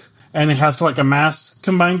black, and it has like a mask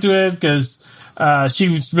combined to it, because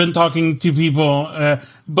she's been talking to people,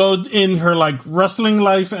 both in her like wrestling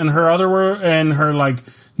life and her and her like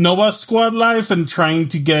Nova Squad life, and trying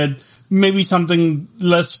to get maybe something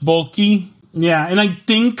less bulky. Yeah. And I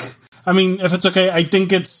think, if it's okay, I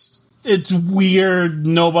think it's weird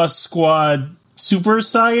Nova Squad super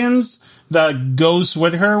science that goes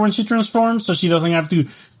with her when she transforms, so she doesn't have to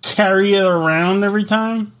carry it around every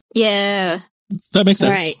time. Yeah. That makes sense.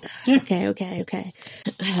 All right. Yeah. Okay.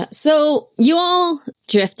 So you all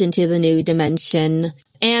drift into the new dimension,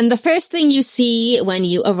 and the first thing you see when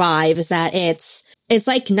you arrive is that it's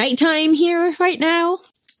like nighttime here right now,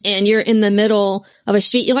 and you're in the middle of a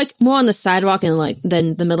street. You're like more on the sidewalk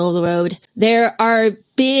than the middle of the road. There are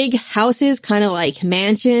big houses, kind of like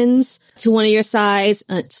mansions, to one of your sides.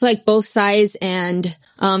 It's like both sides, and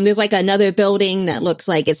there's like another building that looks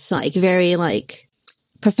like it's like very like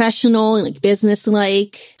professional and like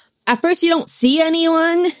business-like. At first you don't see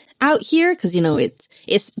anyone out here because,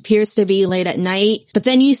 it appears to be late at night. But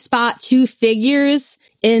then you spot two figures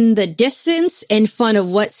in the distance in front of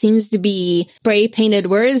what seems to be spray painted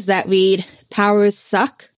words that read, "Powers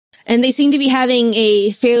suck." And they seem to be having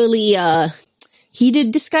a fairly,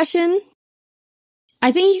 heated discussion.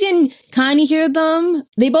 I think you can kind of hear them.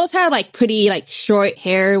 They both have pretty short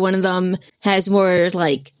hair. One of them has more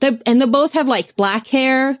and they both have black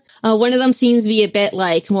hair. One of them seems to be a bit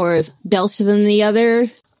more belched than the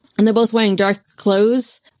other. And they're both wearing dark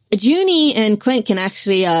clothes. Junie and Quint can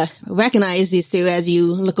actually, recognize these two as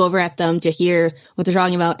you look over at them to hear what they're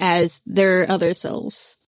talking about as their other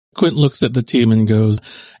selves. Quint looks at the team and goes,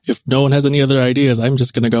 "If no one has any other ideas, I'm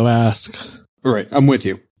just gonna go ask." All right, I'm with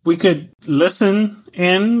you. We could listen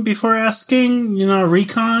in before asking,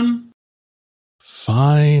 recon.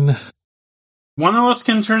 Fine. One of us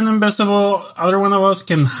can turn invisible, other one of us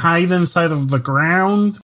can hide inside of the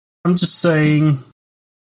ground. I'm just saying.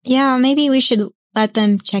 Yeah, maybe we should let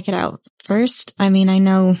them check it out first. I mean, I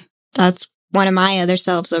know that's one of my other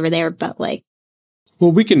selves over there, but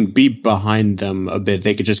Well, we can be behind them a bit.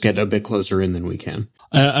 They could just get a bit closer in than we can.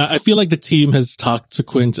 I feel like the team has talked to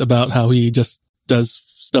Quint about how he just does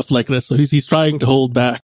stuff like this, so he's trying to hold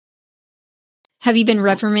back. Have you been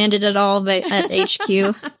reprimanded at all at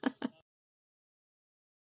HQ?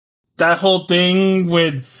 That whole thing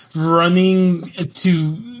with running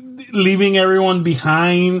to leaving everyone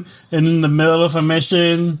behind and in the middle of a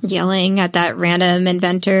mission. Yelling at that random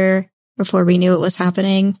inventor before we knew it was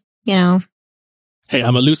happening, Hey,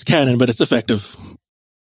 I'm a loose cannon, but it's effective.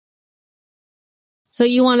 So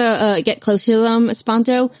you want to get closer to them,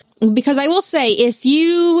 Espanto? Because I will say, if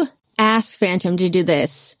you ask Phantom to do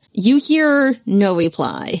this, you hear no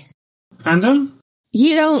reply. Phantom?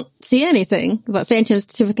 You don't see anything, but Phantom's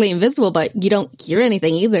typically invisible, but you don't hear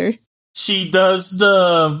anything either. She does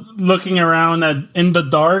the looking around in the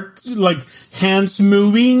dark, hands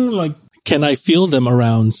moving, Can I feel them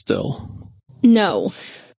around still? No.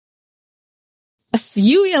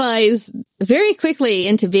 You realize very quickly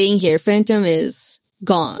into being here, Phantom is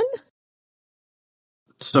gone.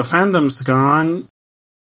 So Phantom's gone.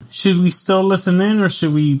 Should we still listen in, or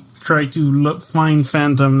should we try to find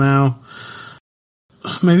Phantom now?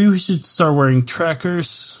 Maybe we should start wearing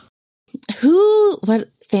trackers. What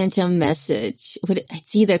Phantom message?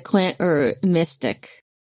 It's either Quint or Mystic.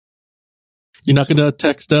 You're not going to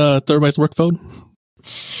text Thurby's work phone?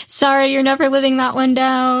 Sorry, you're never living that one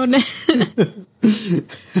down. I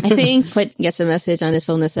think Quint gets a message on his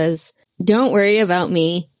phone that says, "Don't worry about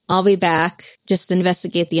me. I'll be back. Just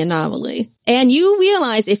investigate the anomaly." And you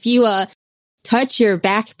realize if you touch your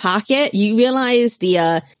back pocket, you realize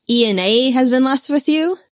the E&A has been left with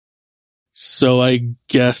you. So I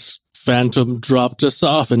guess Phantom dropped us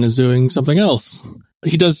off and is doing something else.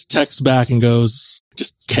 He does text back and goes,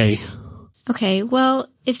 "Just K." Okay, well,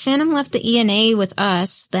 if Phantom left the E&A with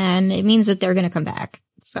us, then it means that they're going to come back.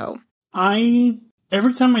 So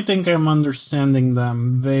every time I think I'm understanding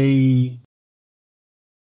them, I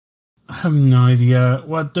have no idea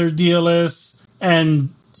what their deal is. And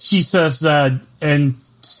she says that and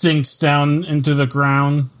sinks down into the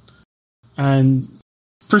ground and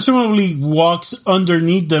presumably walks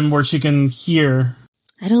underneath them where she can hear.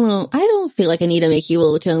 I don't know. I don't feel like I need to make you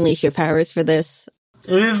able to unleash your powers for this.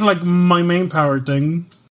 It is my main power thing.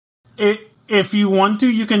 If you want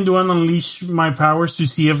to, you can do an unleash my powers to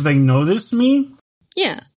see if they notice me.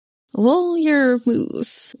 Yeah. Roll your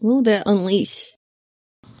move. Roll the unleash.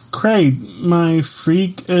 Great. My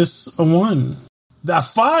freak is a 1. A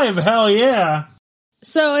 5, hell yeah.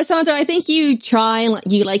 So, Espanto, I think you try and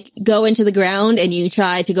you go into the ground and you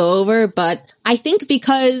try to go over, but I think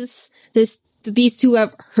because these two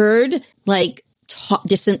have heard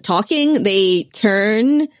distant talking, they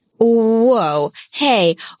turn. Whoa.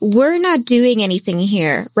 Hey, we're not doing anything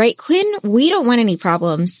here, right, Quinn? We don't want any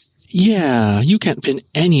problems. Yeah, you can't pin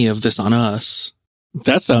any of this on us.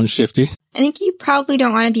 That sounds shifty. I think you probably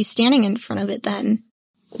don't want to be standing in front of it then.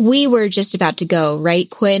 We were just about to go, right,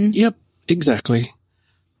 Quinn? Yep, exactly.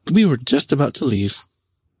 We were just about to leave.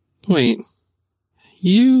 Wait,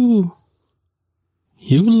 you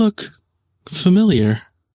look familiar.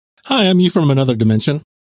 Hi, I'm you from another dimension.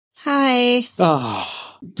 Hi.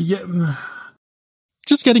 Yeah.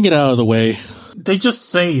 Just getting it out of the way. They just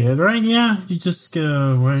say it, right? Yeah, you just get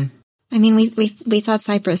out of the way. I mean, we thought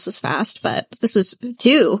Cyprus was fast, but this was a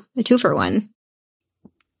 2 for 1.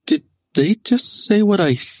 Did they just say what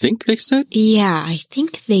I think they said? Yeah, I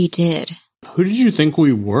think they did. Who did you think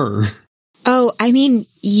we were? Oh, I mean,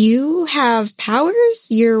 you have powers?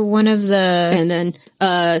 You're one of the... And then,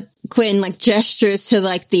 Quinn, gestures to,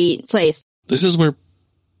 the place. This is where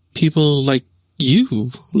people like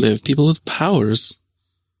You live people with powers.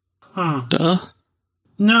 Huh. Duh.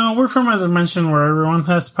 No, we're from a dimension where everyone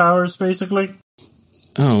has powers, basically.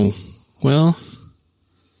 Oh, well,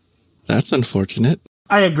 that's unfortunate.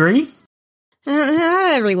 I agree.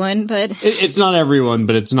 Not everyone, but It's not everyone,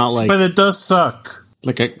 but it's not like But it does suck.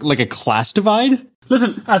 like a class divide.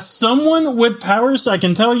 Listen, as someone with powers, I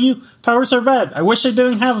can tell you, powers are bad. I wish I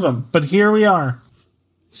didn't have them, but here we are.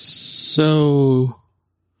 So,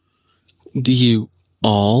 do you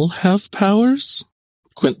all have powers?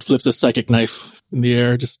 Quint flips a psychic knife in the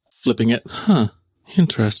air, just flipping it. Huh.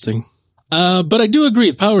 Interesting. But I do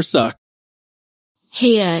agree, powers suck.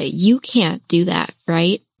 hey, you can't do that,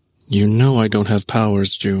 right? You know I don't have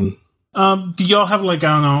powers, June. Do y'all have, like,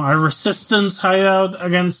 I don't know, a resistance hideout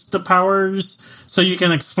against the powers so you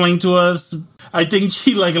can explain to us? I think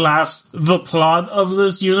she, like, laughs the plot of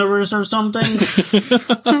this universe or something.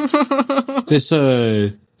 This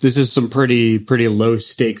is some pretty low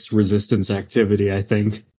stakes resistance activity, I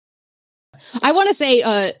think. I want to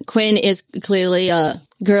say Quinn is clearly a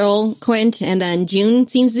girl Quint, and then June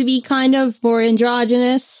seems to be kind of more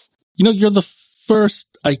androgynous. You know, you're the first,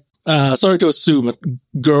 sorry to assume,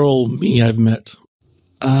 girl me I've met.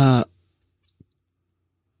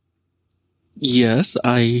 Yes,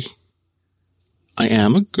 I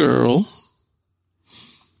am a girl.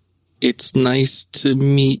 It's nice to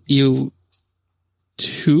meet you,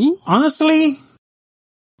 too. Honestly,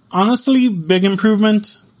 big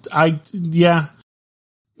improvement. Yeah.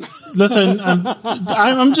 Listen,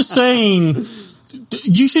 I'm just saying,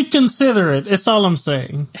 you should consider it. It's all I'm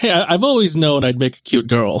saying. Hey, I've always known I'd make a cute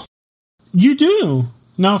girl. You do.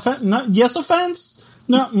 No offense. Yes, offense.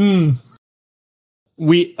 No.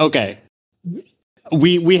 We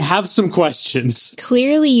have some questions.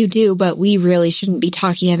 Clearly you do, but we really shouldn't be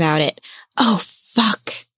talking about it. Oh,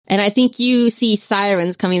 fuck. And I think you see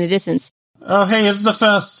sirens coming in the distance. Oh, hey, it's the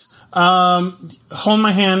Fess. Hold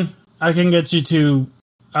my hand. I can get you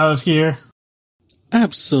out of here.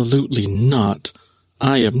 Absolutely not.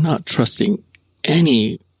 I am not trusting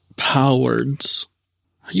any cowards.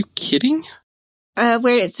 Are you kidding?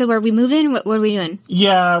 So are we moving? What are we doing?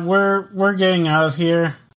 Yeah, we're getting out of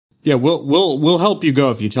here. Yeah, we'll help you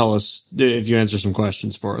go if you tell us, if you answer some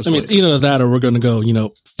questions for us. I mean, it's either that or we're going to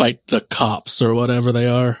go, fight the cops or whatever they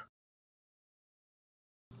are.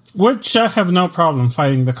 Which I have no problem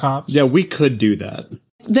fighting the cops. Yeah, we could do that.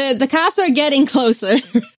 The cops are getting closer.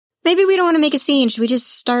 Maybe we don't want to make a scene. Should we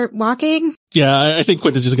just start walking? Yeah, I think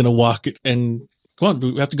Quint is just going to walk and come on.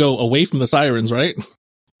 We have to go away from the sirens, right?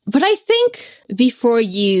 But I think before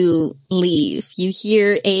you leave, you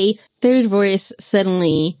hear a third voice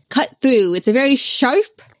suddenly cut through. It's a very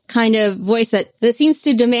sharp kind of voice that seems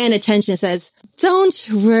to demand attention. It says, "Don't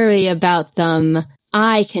worry about them.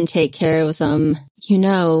 I can take care of them. You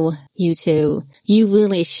know, you two, you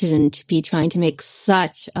really shouldn't be trying to make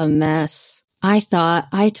such a mess. I thought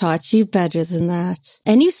I taught you better than that."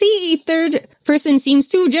 And you see a third person seems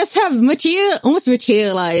to just have almost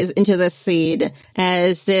materialize into the scene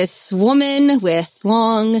as this woman with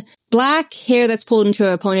long black hair that's pulled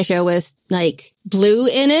into a ponytail with like blue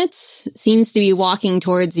in it seems to be walking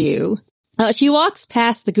towards you. She walks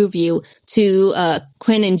past the group of you to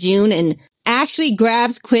Quinn and June and actually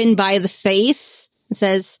grabs Quinn by the face and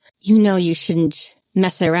says, "You know you shouldn't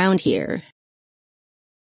mess around here."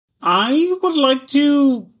 I would like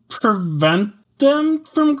to prevent them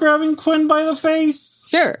from grabbing Quinn by the face.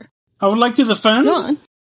 Sure. I would like to defend. Go on.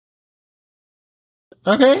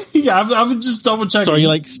 Okay. Yeah, I was just double checking. So are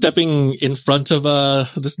you stepping in front of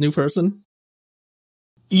this new person?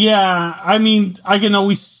 Yeah, I mean, I can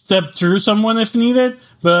always step through someone if needed,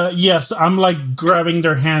 but yes, I'm grabbing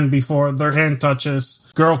their hand before their hand touches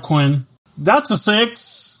Girl Quinn. That's a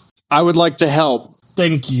 6. I would like to help.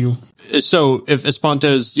 Thank you. So if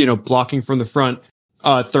Espanta's, blocking from the front,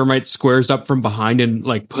 Thermite squares up from behind and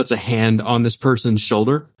puts a hand on this person's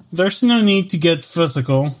shoulder. There's no need to get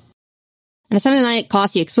physical. And at 7 night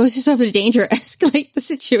cost, you expose yourself to danger, escalate the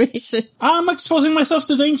situation. I'm exposing myself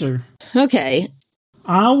to danger. Okay.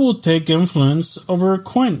 I will take influence over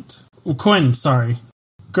Quinn, sorry.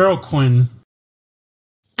 Girl Quinn.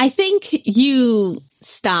 I think you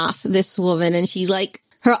stop this woman and she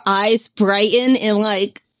her eyes brighten in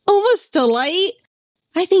almost delight.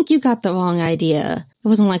 I think you got the wrong idea. It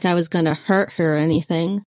wasn't like I was gonna hurt her or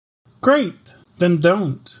anything. Great. Then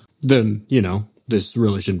don't. Then, this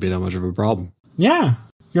really shouldn't be that much of a problem. Yeah.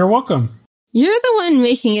 You're welcome. You're the one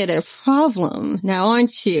making it a problem now,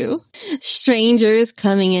 aren't you? Strangers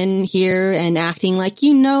coming in here and acting like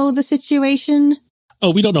you know the situation. Oh,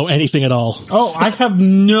 we don't know anything at all. Oh, I have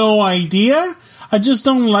no idea. I just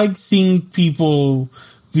don't like seeing people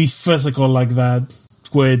be physical like that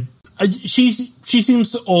with... she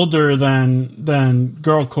seems older than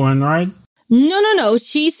Girl Quinn, right? No.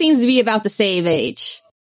 She seems to be about the same age.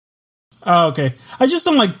 Oh, okay. I just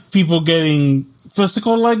don't like people getting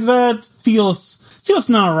physical like that. Feels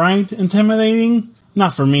not right. Intimidating.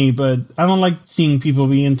 Not for me, but I don't like seeing people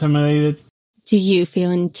be intimidated. Do you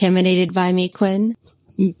feel intimidated by me, Quinn?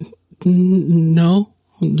 No.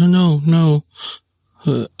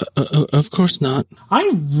 Of course not.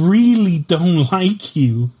 I really don't like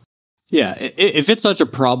you. Yeah, if it's such a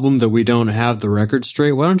problem that we don't have the record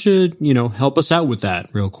straight, why don't you, help us out with that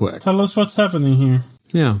real quick? Tell us what's happening here.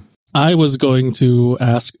 Yeah. I was going to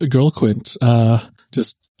ask Girl Quint,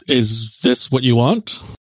 is this what you want?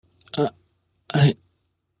 I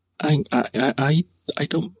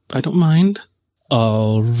don't mind.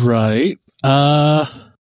 All right.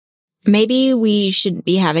 Maybe we shouldn't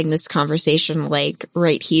be having this conversation like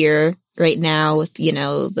right here, right now with,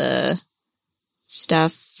 the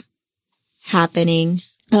stuff happening.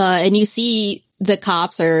 And you see the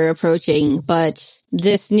cops are approaching, but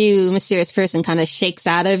this new mysterious person kind of shakes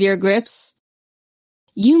out of your grips.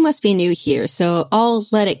 You must be new here, so I'll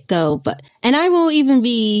let it go, and I will even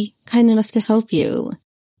be kind enough to help you.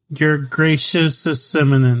 Your gracious is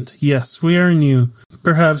imminent. Yes, we are new.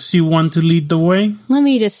 Perhaps you want to lead the way? Let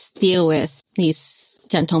me just deal with these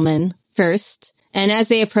gentlemen first. And as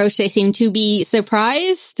they approach, they seem to be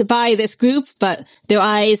surprised by this group, but their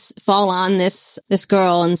eyes fall on this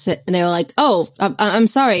girl, and they're like, "Oh, I'm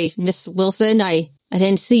sorry, Miss Wilson. I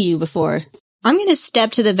didn't see you before." I'm going to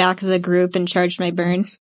step to the back of the group and charge my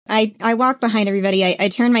burn. I walk behind everybody. I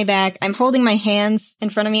turn my back. I'm holding my hands in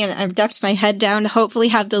front of me, and I've ducked my head down to hopefully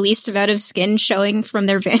have the least amount of skin showing from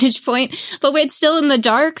their vantage point. But it's still in the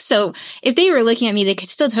dark, so if they were looking at me, they could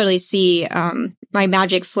still totally see my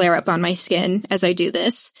magic flare up on my skin as I do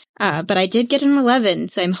this. But I did get an 11,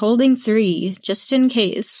 so I'm holding 3, just in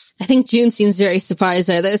case. I think June seems very surprised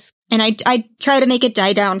by this. And I try to make it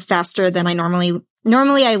die down faster than I normally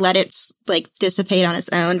I let it, dissipate on its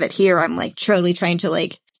own, but here I'm, totally trying to,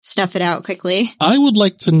 snuff it out quickly. I would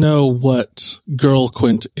like to know what Girl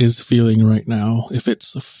Quint is feeling right now. If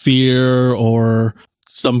it's fear or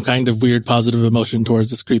some kind of weird positive emotion towards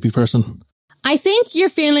this creepy person. I think you're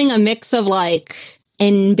feeling a mix of,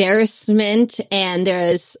 embarrassment, and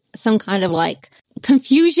there's some kind of,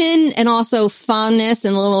 confusion and also fondness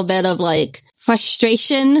and a little bit of,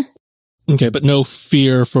 frustration. Okay, but no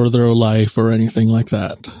fear for their life or anything like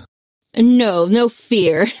that. No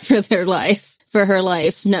fear for their life. For her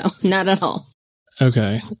life. No, not at all.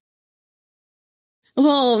 Okay.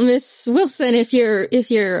 Well, Miss Wilson, if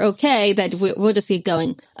you're okay, that we'll just keep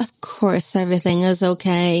going. Of course, everything is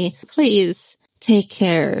okay. Please take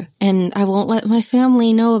care. And I won't let my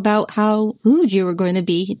family know about how rude you were going to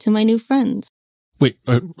be to my new friends. Wait,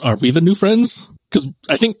 are we the new friends? Because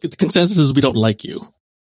I think the consensus is we don't like you.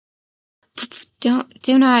 Do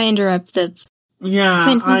not interrupt the...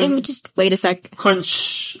 Yeah, Quinn, just wait a sec. Quinn,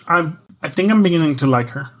 I think I'm beginning to like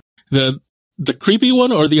her. The creepy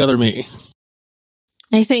one or the other me?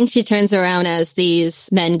 I think she turns around as these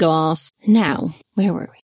men go off. Now, where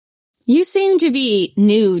were we? You seem to be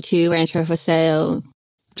new to Rancho Paseo.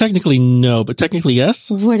 Technically no, but technically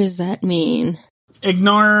yes. What does that mean?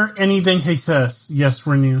 Ignore anything he says. Yes,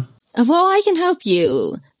 we're new. Well, I can help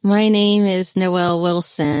you. My name is Noelle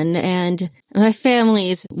Wilson, and my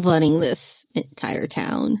family is running this entire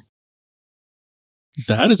town.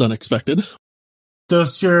 That is unexpected.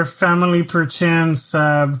 Does your family perchance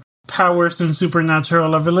have powers and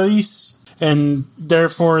supernatural abilities? And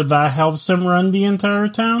therefore that helps them run the entire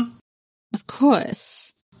town? Of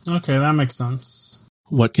course. Okay, that makes sense.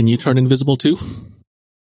 What can you turn invisible to?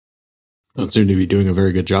 Don't seem to be doing a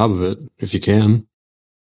very good job of it, if you can.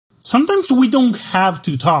 Sometimes we don't have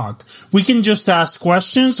to talk. We can just ask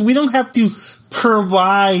questions. We don't have to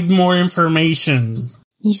provide more information.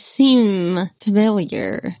 You seem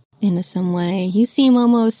familiar in some way. You seem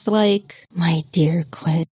almost like my dear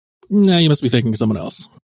Quinn. Nah, you must be thinking of someone else.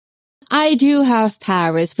 I do have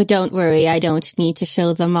powers, but don't worry, I don't need to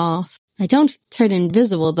show them off. I don't turn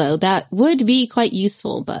invisible, though. That would be quite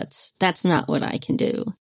useful, but that's not what I can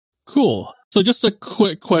do. Cool. So just a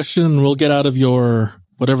quick question. We'll get out of your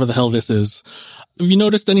whatever the hell this is. Have you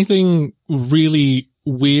noticed anything really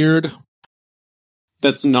weird?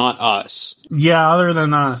 That's not us. Yeah, other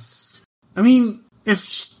than us. I mean,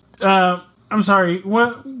 I'm sorry,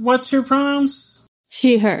 what's your pronouns?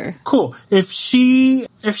 She, her. Cool. If she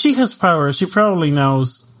has powers, she probably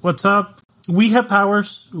knows what's up. We have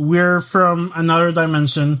powers. We're from another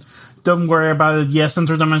dimension. don't worry about it. Yes,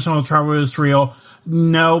 interdimensional travel is real.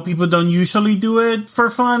 No, people don't usually do it for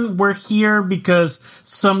fun. We're here because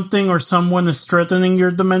something or someone is threatening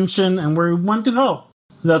your dimension, and we want to help.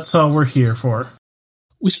 That's all we're here for.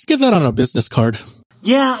 We should get that on a business card.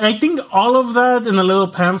 Yeah, I think all of that in a little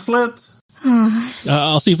pamphlet.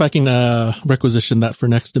 I'll see if I can requisition that for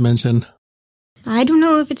next dimension. I don't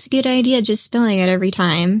know if it's a good idea just spelling it every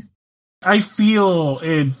time. I feel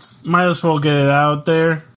it might as well get it out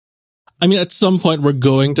there. I mean, at some point we're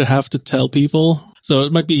going to have to tell people, so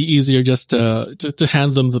it might be easier just to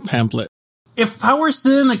hand them the pamphlet. If powers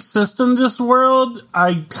didn't exist in this world,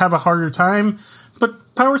 I'd have a harder time,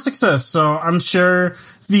 but powers exist, so I'm sure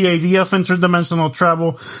the idea of interdimensional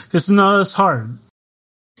travel is not as hard.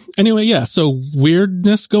 Anyway, yeah, so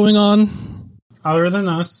weirdness going on? Other than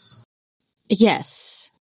us.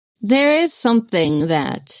 Yes. There is something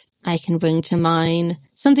that I can bring to mind.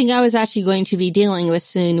 Something I was actually going to be dealing with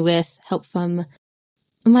soon with help from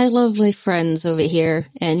my lovely friends over here.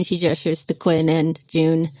 And she gestures to Quinn and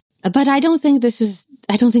June. But I don't think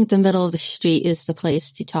the middle of the street is the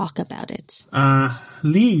place to talk about it.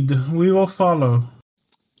 Lead. We will follow.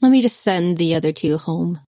 Let me just send the other two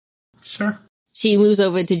home. Sure. She moves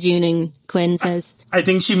over to June and Quinn says, I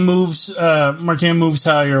think she moves, Martina moves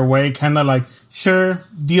out of your way, kind of like, sure,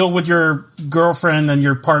 deal with your girlfriend and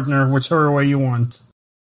your partner, whichever way you want.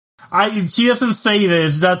 She doesn't say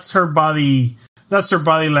this, that's her body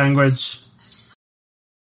language.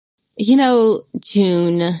 You know,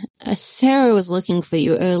 June, Sarah was looking for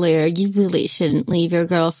you earlier. You really shouldn't leave your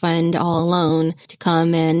girlfriend all alone to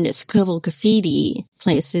come and scribble graffiti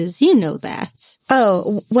places. You know that.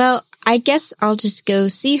 Oh, well, I guess I'll just go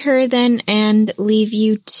see her then and leave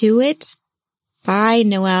you to it. Bye,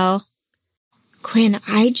 Noelle. Quinn,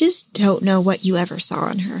 I just don't know what you ever saw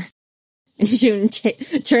in her. And June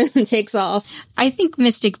turns and takes off. I think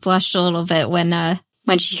Mystic blushed a little bit when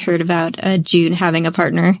she heard about June having a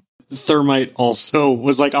partner. Thermite also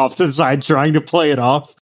was like off to the side trying to play it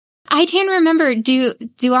off. I can't remember. Do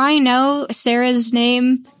I know Sarah's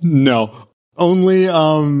name? No. Only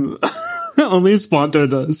only Sponto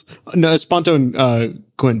does. No, Sponto and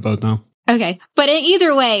Quinn both know. Okay. But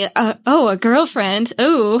either way, a girlfriend.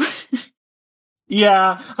 Oh.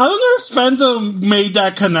 Yeah, I don't know if Sponto made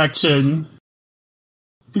that connection.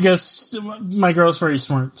 Because my girl's very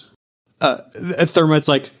smart. Thermite's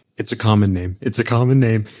like, it's a common name. It's a common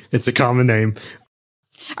name. It's a common name.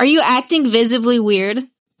 Are you acting visibly weird?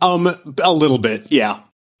 A little bit, yeah.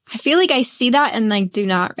 I feel like I see that and do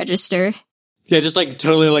not register. Yeah, just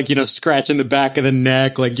totally scratching the back of the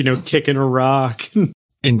neck, kicking a rock.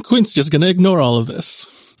 And Quint's just gonna ignore all of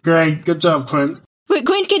this. Great, good job, Quint. But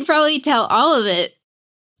Quint can probably tell all of it.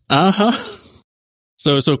 Uh-huh.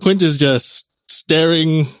 So Quint is just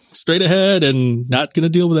staring straight ahead and not gonna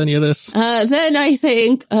deal with any of this. Then I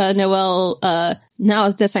think Noelle now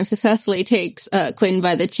this time successfully takes Quinn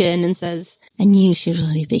by the chin and says, and you should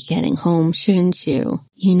really be getting home, shouldn't you?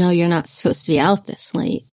 You know you're not supposed to be out this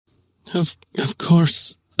late. Of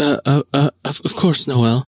course, of course,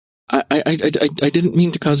 Noelle. I didn't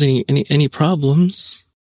mean to cause any problems.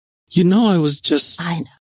 You know, I was just... I know.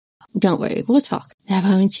 Don't worry, we'll talk. How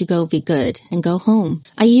about you go be good and go home?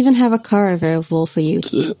 I even have a car available for you.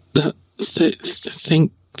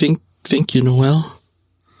 Thank you, Noelle.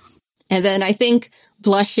 And then I think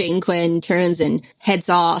blushing Quinn turns and heads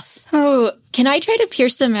off. Oh, can I try to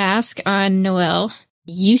pierce the mask on Noelle?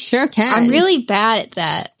 You sure can. I'm really bad at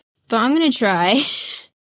that, but I'm gonna try.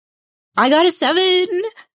 I got a 7.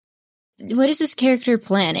 What is this character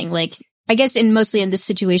planning? I guess mostly in this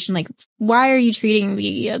situation, why are you treating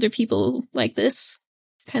the other people like this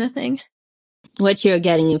kind of thing? What you're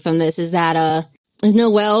getting from this is that,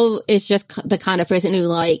 Noelle is just the kind of person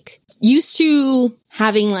who, used to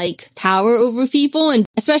having, power over people, and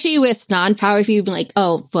especially with non-power people,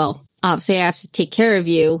 oh, well, obviously I have to take care of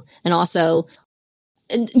you, and also,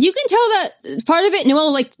 you can tell that part of it,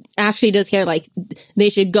 Noelle, actually does care, they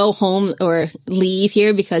should go home or leave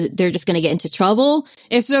here because they're just gonna get into trouble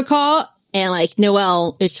if they're caught. And,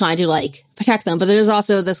 Noelle is trying to, protect them. But there's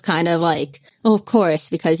also this kind of, oh, of course,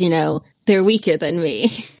 because, they're weaker than me.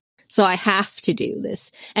 So I have to do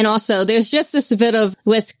this. And also, there's just this bit of,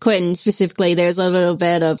 with Quinn specifically, there's a little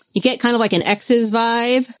bit of, you get kind of an ex's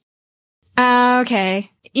vibe. Okay.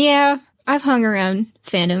 Yeah, I've hung around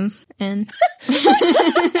fandom, and... What is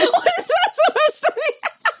that supposed to be?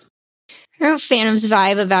 I don't know Phantom's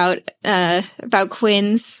vibe about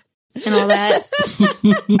Quinn's and all that.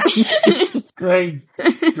 Great.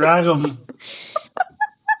 Drag them.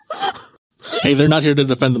 Hey, they're not here to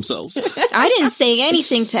defend themselves. I didn't say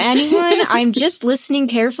anything to anyone. I'm just listening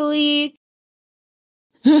carefully.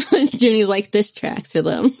 Junie's like, this tracks for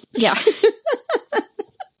them. Yeah.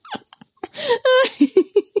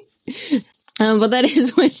 But that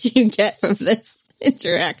is what you get from this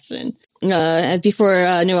interaction. Before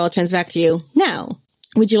Noel turns back to you. Now,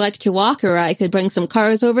 would you like to walk, or I could bring some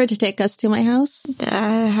cars over to take us to my house?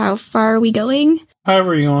 How far are we going?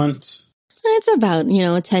 However you want. It's about, a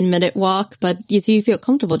 10-minute walk, but you feel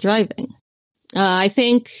comfortable driving. I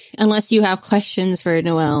think, unless you have questions for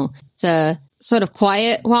Noel, it's a sort of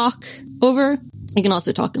quiet walk over. You can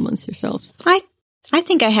also talk amongst yourselves. I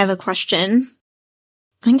think I have a question.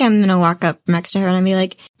 I think I'm gonna walk up next to her and I'll be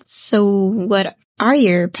like, so what are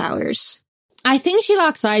your powers? I think she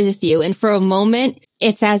locks eyes with you, and for a moment,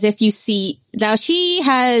 it's as if you see... Now, she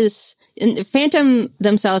has... Phantom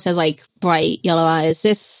themselves has, bright yellow eyes.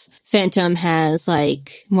 This Phantom has,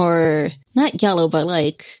 more... Not yellow,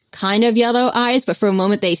 but, kind of yellow eyes, but for a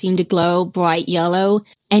moment, they seem to glow bright yellow.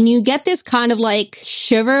 And you get this kind of,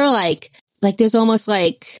 shiver, there's almost,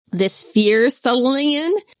 this fear settling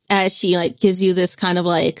in as she, gives you this kind of,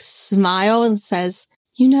 smile and says,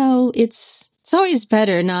 it's always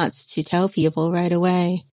better not to tell people right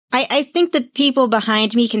away. I think the people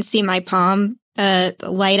behind me can see my palm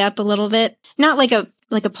light up a little bit. Not like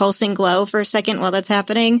a pulsing glow for a second while that's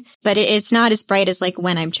happening, but it's not as bright as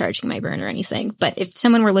when I'm charging my burn or anything. But if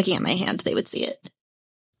someone were looking at my hand, they would see it.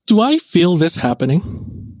 Do I feel this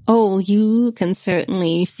happening? Oh, you can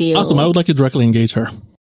certainly feel... Awesome, I would like to directly engage her.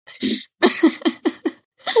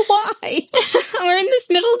 Why? We're in this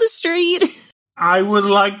middle of the street. I would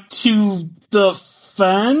like to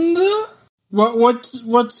defend?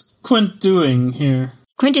 What's Quint doing here?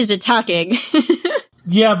 Quint is attacking.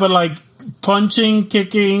 Yeah, but punching,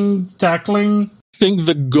 kicking, tackling? I think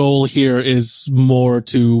the goal here is more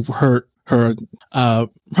to hurt her. Hurt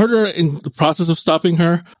her in the process of stopping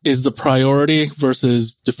her is the priority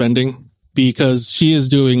versus defending, because she is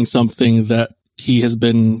doing something that he has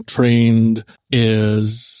been trained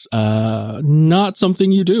is not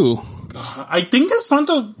something you do. I think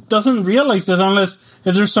Espanto doesn't realize that unless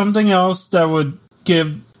if there's something else that would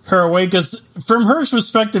give her away, because from her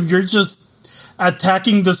perspective, you're just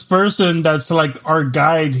attacking this person that's our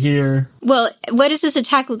guide here. Well, what is this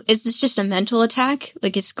attack? Is this just a mental attack?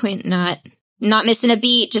 Is Quint not missing a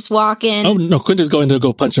beat, just walking? Oh, no, Quint is going to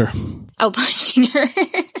go punch her. Oh, punching her.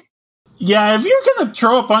 Yeah, if you're gonna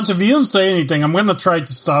throw a punch, if you don't say anything, I'm gonna try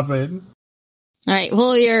to stop it. Alright,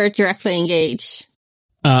 well, you're directly engaged.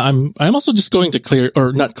 I'm also just going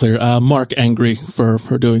to mark angry for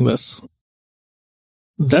doing this.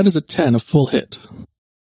 That is a 10, a full hit.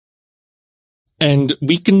 And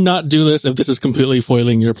we cannot do this if this is completely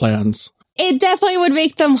foiling your plans. It definitely would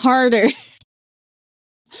make them harder.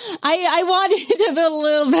 I wanted to build a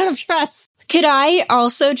little bit of trust. Could I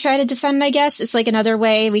also try to defend, I guess? It's another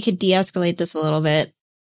way we could de-escalate this a little bit.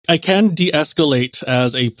 I can de-escalate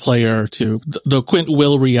as a player too, though Quint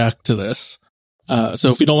will react to this.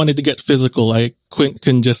 So if you don't want it to get physical, Quint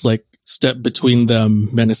can just step between them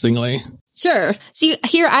menacingly. Sure. See,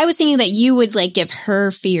 here I was thinking that you would give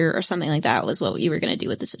her fear or something like that was what you were going to do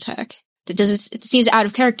with this attack. It seems out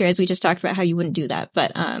of character, as we just talked about how you wouldn't do that.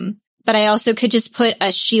 But I also could just put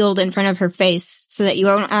a shield in front of her face so that you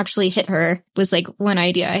won't actually hit her, was one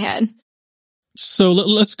idea I had. So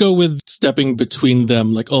let's go with stepping between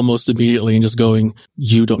them almost immediately and just going,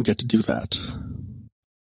 you don't get to do that.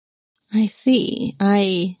 I see.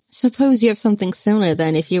 I suppose you have something similar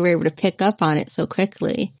then if you were able to pick up on it so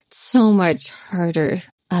quickly. It's so much harder.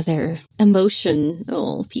 Other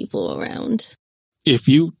emotional people around. If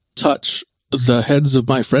you touch the heads of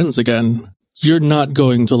my friends again, you're not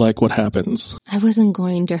going to like what happens. I wasn't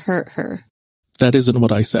going to hurt her. That isn't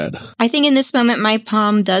what I said. I think in this moment my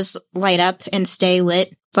palm does light up and stay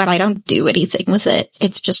lit, but I don't do anything with it.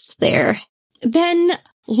 It's just there. Then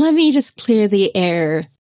let me just clear the air.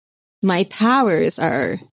 My powers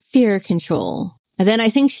are fear control. And then I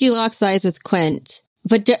think she locks eyes with Quint.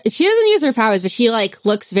 But she doesn't use her powers, but she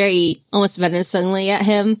looks very almost menacingly at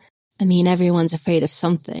him. I mean, everyone's afraid of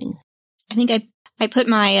something. I think I put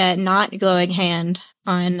my not glowing hand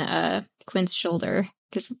on Quint's shoulder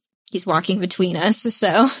because he's walking between us,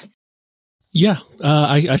 so. Yeah,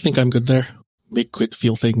 I think I'm good there. Make Quint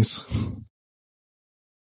feel things.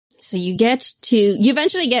 So you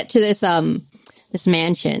eventually get to this, this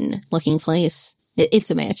mansion looking place. It's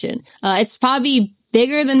a mansion. It's probably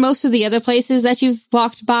bigger than most of the other places that you've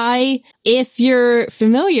walked by. If you're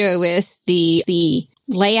familiar with the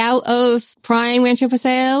layout of Prime Rancho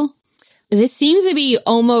Paseo, this seems to be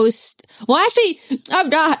almost, well, actually, I'm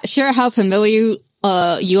not sure how familiar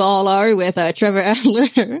you all are with Trevor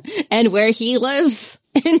Adler and where he lives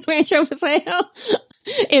in Rancho Paseo.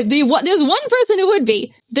 If there's one person who would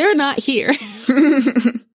be, they're not here.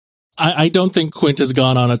 I don't think Quint has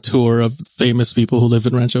gone on a tour of famous people who live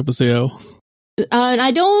in Rancho Paseo. And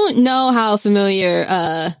I don't know how familiar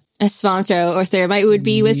Espanto or Thermite would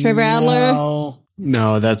be with Trevor Adler.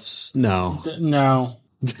 No, that's no. No.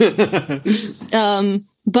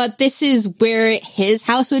 But this is where his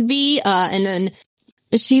house would be, and then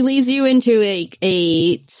she leads you into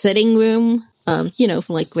a sitting room, from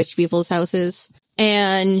like rich people's houses,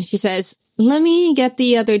 and she says, "Let me get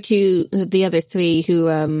the other three who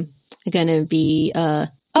are gonna be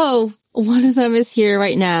one of them is here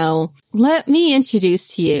right now. Let me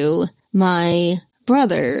introduce to you my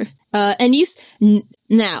brother."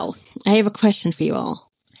 Now, I have a question for you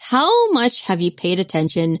all. How much have you paid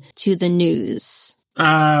attention to the news?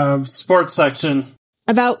 Sports section.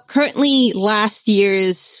 About currently last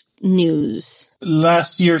year's news.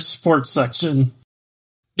 Last year's sports section.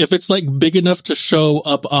 If it's like big enough to show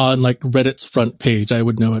up on like Reddit's front page, I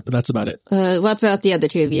would know it, but that's about it. What about the other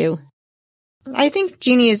two of you? I think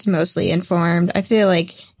Jeannie is mostly informed. I feel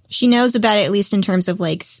like she knows about it, at least in terms of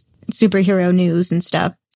like superhero news and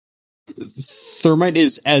stuff. Thermite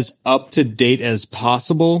is as up to date as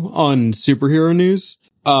possible on superhero news,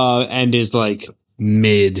 and is like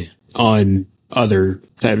mid on other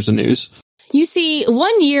types of news. You see,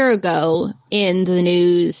 1 year ago in the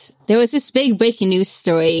news, there was this big breaking news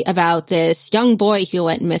story about this young boy who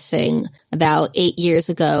went missing about 8 years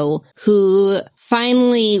ago, who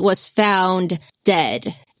finally was found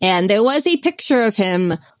dead. And there was a picture of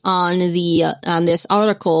him on this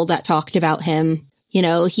article that talked about him.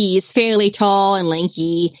 He's fairly tall and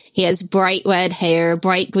lanky. He has bright red hair,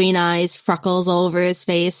 bright green eyes, freckles all over his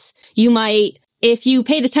face. You might, if you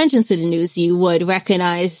paid attention to the news, you would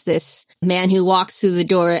recognize this man who walks through the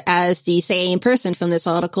door as the same person from this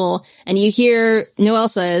article. And you hear Noelle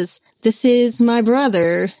says, "This is my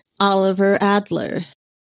brother, Oliver Adler."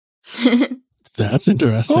 That's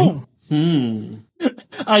interesting. Oh.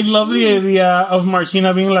 I love the idea of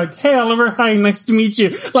Martina being like, "Hey, Oliver, hi, nice to meet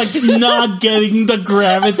you." Like, not getting the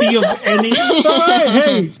gravity of any.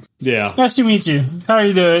 Hey, yeah, nice to meet you. How are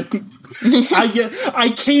you doing?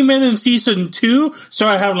 I came in season 2, so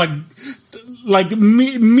I have like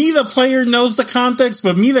me the player knows the context,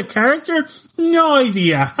 but me the character, no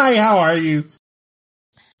idea. Hi, how are you?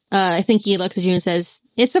 I think he looks at you and says,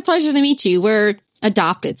 "It's a pleasure to meet you. We're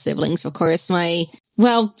adopted siblings, of course.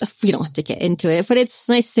 Well, we don't have to get into it, but it's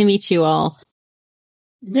nice to meet you all."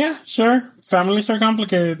 Yeah, sure. Families are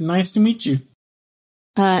complicated. Nice to meet you.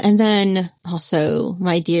 And then also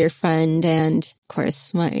my dear friend and, of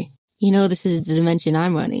course, this is the dimension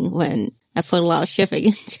I'm running when I put a lot of shipping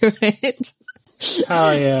into it.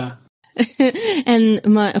 Oh, yeah. And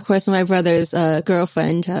of course, my brother's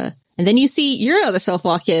girlfriend. And then you see your other self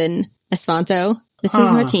walk in, Espanto. This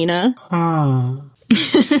is Martina.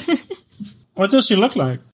 What does she look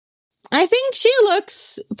like? I think she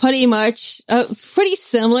looks pretty much, pretty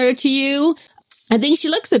similar to you. I think she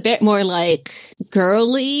looks a bit more like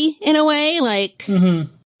girly in a way, like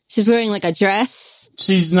she's wearing like a dress.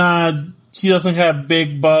 She doesn't have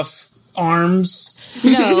big buff arms.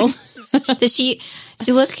 No. Does she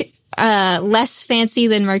look less fancy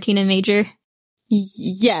than Martina Major?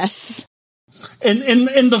 Yes.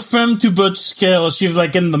 In the femme to butch scale, she's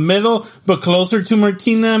like in the middle, but closer to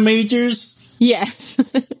Martina Majors. Yes.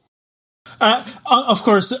 Of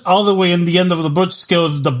course, all the way in the end of the butch scale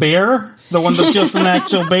is the bear, the one that's just an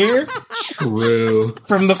actual bear. True.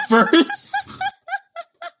 From the first.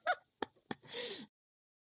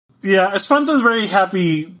 Yeah, Espanto's very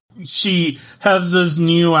happy she has this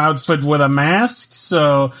new outfit with a mask.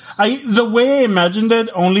 So the way I imagined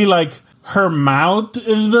it, only like her mouth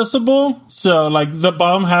is visible. So like the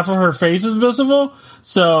bottom half of her face is visible.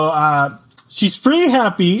 So, she's pretty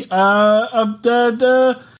happy, she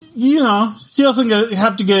doesn't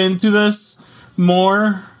have to get into this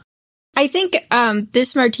more. I think,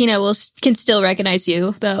 this Martina can still recognize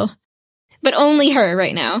you, though. But only her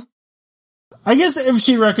right now. I guess if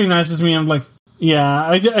she recognizes me, I'm like, yeah,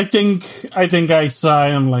 I think I sigh.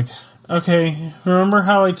 I'm like, okay, remember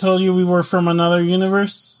how I told you we were from another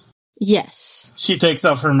universe? Yes. She takes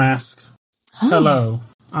off her mask. Oh. Hello,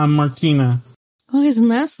 I'm Martina. Oh, isn't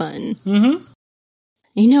that fun? Mm-hmm.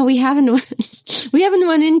 We haven't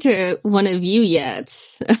run into one of you yet.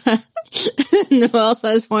 Noelle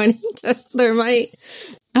says, pointing to Thermite.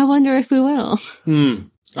 I wonder if we will.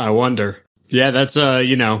 I wonder. Yeah, that's,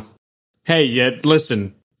 hey,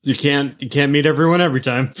 listen, you can't meet everyone every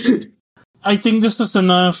time. I think this is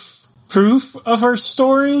enough proof of our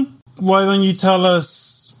story. Why don't you tell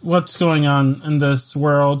us what's going on in this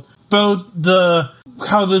world? Both the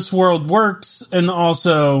how this world works, and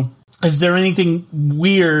also, is there anything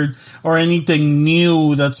weird or anything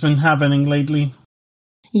new that's been happening lately?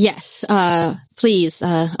 Yes, please,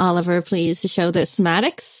 Oliver, please show the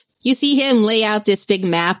schematics. You see him lay out this big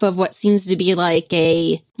map of what seems to be like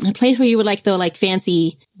a place where you would like throw like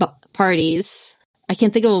fancy parties. I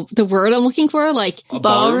can't think of the word I'm looking for, like a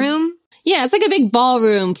ballroom? Yeah, it's like a big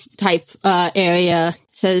ballroom type area. It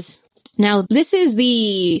says, now this is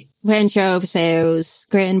the Rancho Paseo's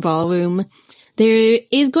Grand Ballroom. There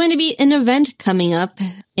is going to be an event coming up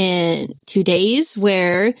in 2 days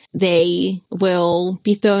where they will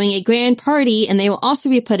be throwing a grand party, and they will also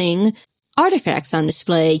be putting artifacts on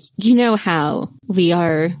display. You know how we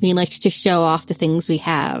like to show off the things we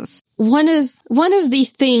have. One of the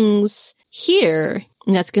things here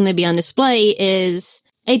that's going to be on display is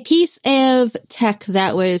a piece of tech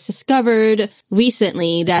that was discovered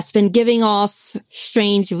recently that's been giving off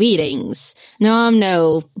strange readings. Now, I'm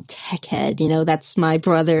no tech head, that's my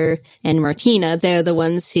brother and Martina. They're the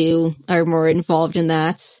ones who are more involved in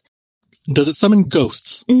that. Does it summon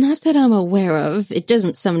ghosts? Not that I'm aware of. It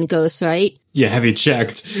doesn't summon ghosts, right? Yeah, have you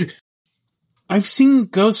checked? I've seen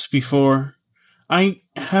ghosts before. I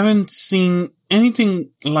haven't seen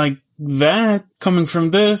anything like that coming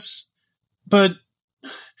from this, but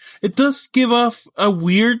it does give off a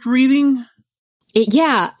weird reading. It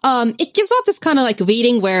gives off this kind of like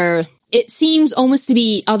reading where it seems almost to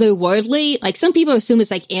be otherworldly. Like some people assume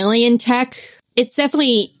it's like alien tech. It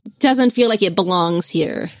definitely doesn't feel like it belongs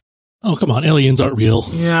here. Oh, come on. Aliens aren't real.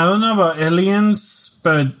 Yeah, I don't know about aliens,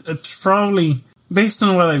 but it's probably, based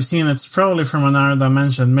on what I've seen, it's probably from another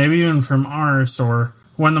dimension. Maybe even from ours, or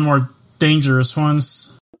one of the more dangerous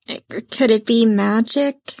ones. Could it be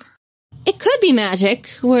magic? It could be magic.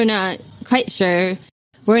 We're not quite sure.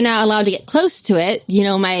 We're not allowed to get close to it.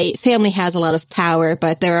 My family has a lot of power,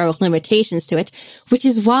 but there are limitations to it, which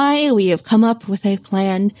is why we have come up with a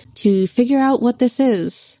plan to figure out what this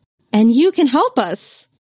is. And you can help us.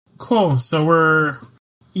 Cool. So we're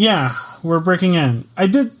breaking in.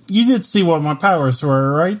 You did see what my powers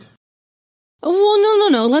were, right?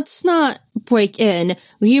 Well, no. Let's not break in.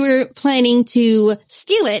 We were planning to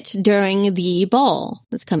steal it during the ball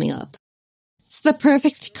that's coming up. It's the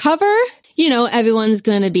perfect cover. Everyone's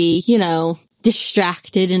gonna be,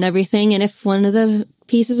 distracted and everything. And if one of the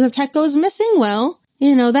pieces of tech goes missing, well,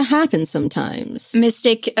 that happens sometimes.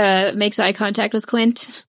 Mystic, makes eye contact with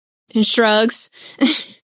Quint and shrugs.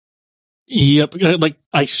 Yep. Like,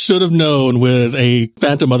 I should have known with a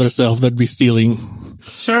phantom other self that'd be stealing.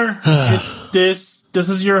 Sure. This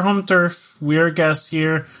is your home turf. We're guests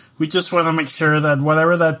here. We just want to make sure that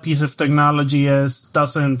whatever that piece of technology is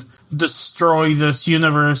doesn't destroy this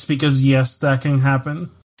universe, because yes, that can happen.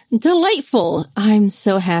 Delightful. I'm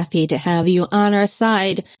so happy to have you on our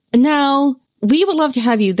side. Now, we would love to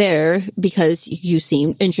have you there because you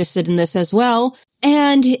seem interested in this as well.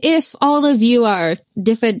 And if all of you are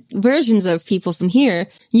different versions of people from here,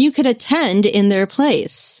 you could attend in their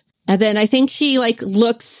place. And then I think she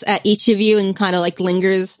looks at each of you and kind of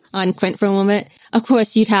lingers on Quint for a moment. Of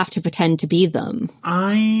course, you'd have to pretend to be them.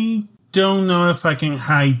 I don't know if I can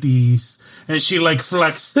hide these. And she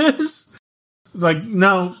flexes.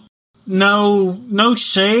 No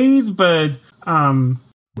shade, but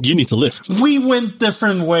you need to lift. We went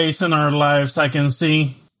different ways in our lives, I can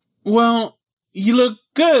see. Well, you look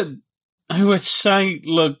good. I wish I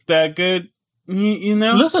looked that good.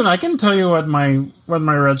 Listen, I can tell you what my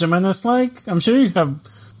regimen is like. I'm sure you have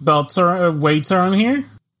belts or weights around here.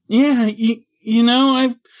 Yeah,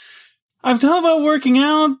 I've thought about working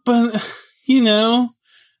out, but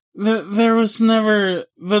there was never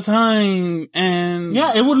the time, and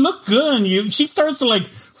yeah, it would look good on you. She starts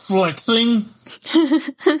flexing.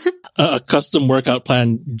 A custom workout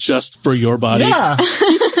plan just for your body. Yeah.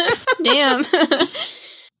 Damn.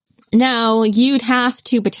 Now, you'd have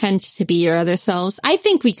to pretend to be your other selves. I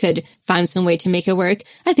think we could find some way to make it work.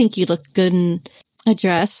 I think you look good in a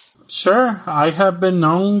dress. Sure, I have been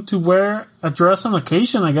known to wear a dress on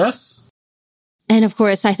occasion, I guess. And of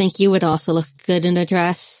course, I think you would also look good in a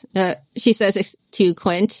dress. She says it to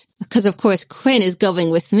Quint, because of course Quint is going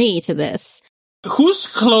with me to this. Who's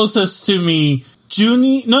closest to me?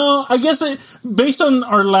 Junie? No, I guess based on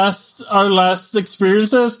our last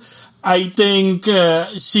experiences, I think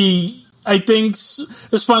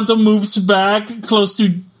Espanto moves back close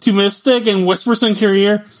to Mystic and whispers in her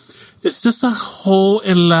ear, "Is this a whole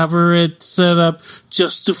elaborate setup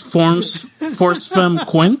just to force femme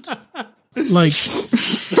Quint?"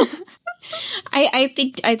 I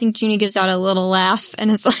think Junie gives out a little laugh and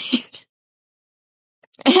is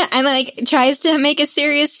and tries to make a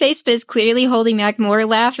serious face, but is clearly holding back more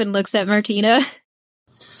laugh and looks at Martina.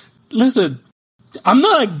 Listen, I'm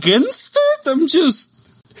not against it. I'm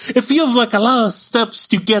just, it feels like a lot of steps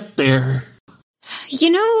to get there.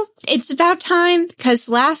 You know, it's about time, because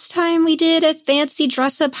last time we did a fancy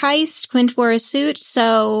dress-up heist, Quint wore a suit,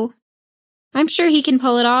 so I'm sure he can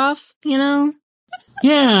pull it off, you know?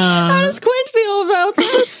 Yeah. How does Quint feel about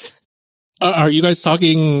this? Are you guys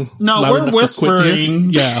talking? No, loud we're enough for Quint to hear? whispering.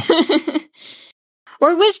 Yeah.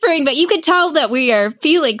 We're whispering, but you can tell that we are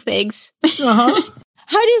feeling things. Uh-huh.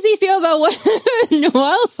 How does he feel about what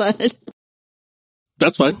Noelle said?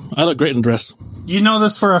 That's fine. I look great in a dress. You know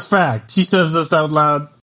this for a fact. She says this out loud.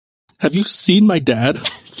 Have you seen my dad?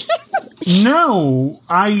 No,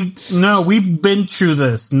 we've been through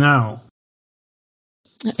this. No.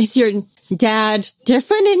 Is your dad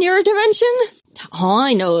different in your dimension? All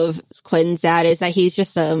I know of Quentin's dad is that he's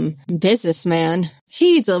just a businessman.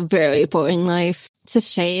 He leads a very boring life. It's a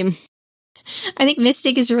shame. I think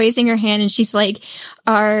Mystic is raising her hand and she's like,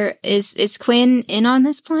 is Quinn in on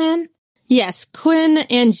this plan? Yes, Quinn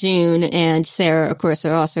and June and Sarah, of course,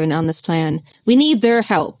 are also in on this plan. We need their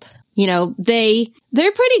help. You know, they're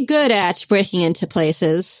pretty good at breaking into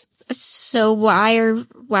places. So why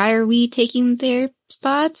are we taking their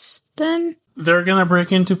spots then? They're gonna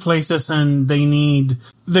break into places and they need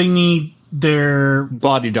their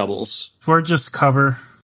Body doubles. we're just cover.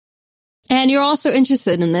 And you're also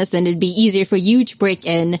interested in this, and it'd be easier for you to break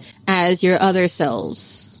in as your other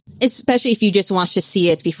selves. Especially if you just want to see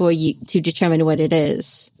it before to determine what it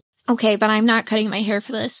is. Okay, but I'm not cutting my hair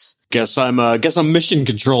for this. Guess I'm mission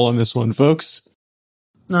control on this one, folks.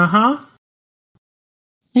 Uh-huh.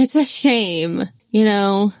 It's a shame, you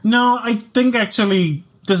know. No, I think actually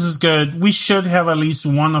this is good. We should have at least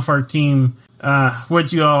one of our team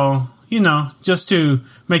with you all, you know, just to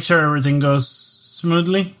make sure everything goes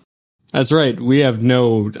smoothly. That's right. We have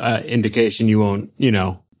no indication you won't,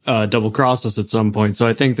 double cross us at some point. So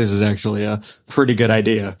I think this is actually a pretty good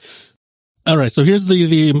idea. All right. So here's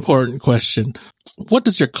the important question. What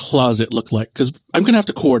does your closet look like? Because I'm going to have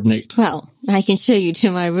to coordinate. Well, I can show you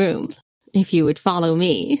to my room, if you would follow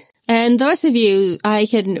me. And the rest of you, I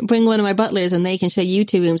can bring one of my butlers and they can show you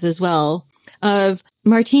two rooms as well. Of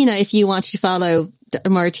Martina, if you want to follow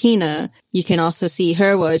Martina, you can also see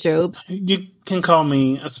her wardrobe. You can call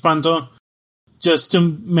me Espanto, just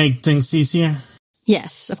to make things easier.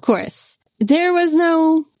 Yes, of course. There was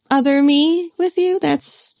no other me with you?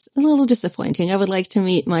 That's a little disappointing. I would like to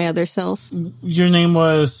meet my other self. Your name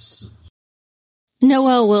was...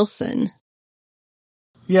 Noelle Wilson.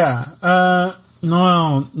 Yeah,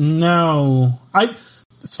 no.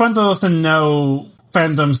 Espanto doesn't know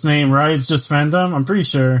Phantom's name, right? It's just Phantom? I'm pretty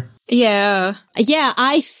sure. Yeah. Yeah,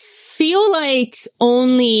 I feel like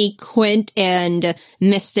only Quint and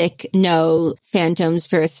Mystic know Phantom's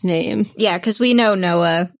first name. Yeah, because we know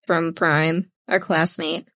Noah from Prime, our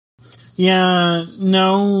classmate. Yeah,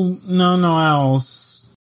 no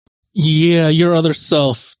else. Yeah, your other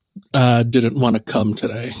self didn't want to come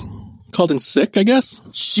today. Called in sick, I guess?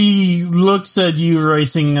 She looks at you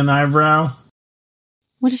raising an eyebrow.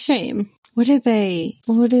 What a shame. What are they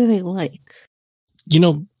like? You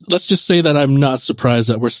know, let's just say that I'm not surprised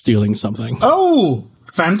that we're stealing something. Oh,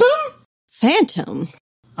 Phantom? Phantom?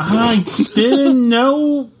 I didn't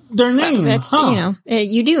know their name. That's,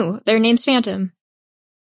 you do. Their name's Phantom.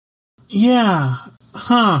 Yeah.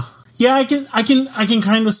 Huh. Yeah, I can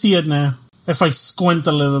kind of see it now. If I squint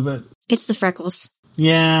a little bit. It's the freckles.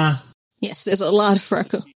 Yeah. Yes, there's a lot of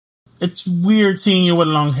freckle. It's weird seeing you with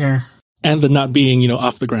long hair. And the not being,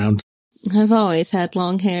 off the ground. I've always had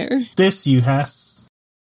long hair. This you has.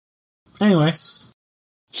 Anyways.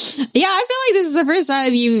 Yeah, I feel like this is the first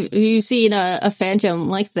time you've seen a Phantom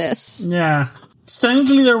like this. Yeah.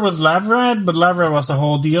 Technically there was Labrat, but Labrat was the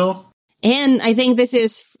whole deal. And I think this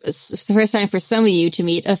is the first time for some of you to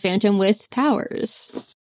meet a Phantom with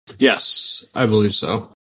powers. Yes, I believe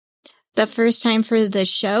so. The first time for the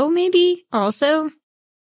show, maybe? Also?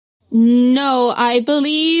 No, I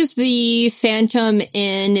believe the Phantom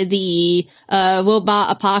in the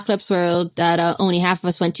robot apocalypse world that only half of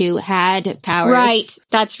us went to had powers. Right,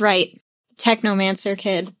 that's right. Technomancer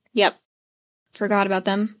kid. Yep. Forgot about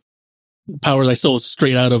them. Powers I stole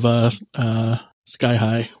straight out of Sky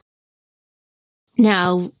High.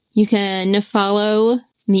 Now, you can follow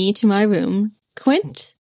me to my room.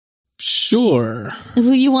 Quint? Sure.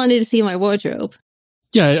 You wanted to see my wardrobe.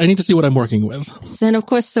 Yeah, I need to see what I'm working with. And of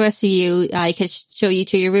course, the rest of you, I could show you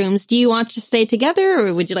to your rooms. Do you want to stay together,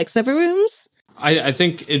 or would you like separate rooms? I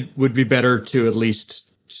think it would be better to at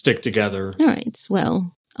least stick together. All right.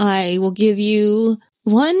 Well, I will give you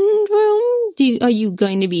one room. Are you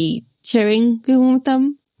going to be sharing a room with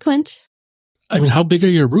them, Clint? I mean, how big are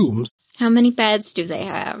your rooms? How many beds do they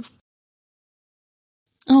have?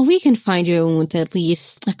 Oh, we can find you one with at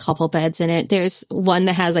least a couple beds in it. There's one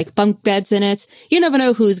that has like bunk beds in it. You never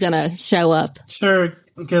know who's gonna show up. Sure,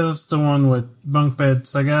 give us the one with bunk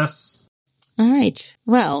beds, I guess. All right.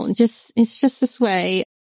 Well, it's just this way.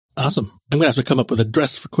 Awesome. I'm gonna have to come up with a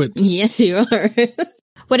dress for Quint. Yes, you are.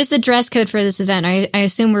 What is the dress code for this event? I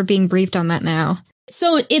assume we're being briefed on that now.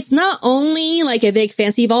 So it's not only like a big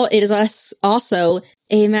fancy ball, it is also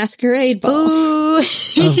a masquerade ball. Ooh. Of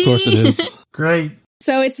course it is. Great.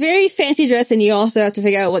 So it's very fancy dress, and you also have to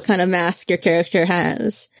figure out what kind of mask your character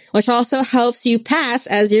has, which also helps you pass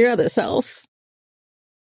as your other self.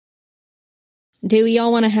 Do we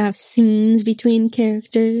all want to have scenes between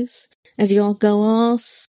characters as you all go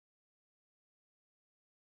off?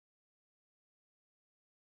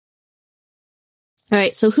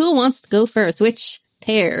 Alright, so who wants to go first? Which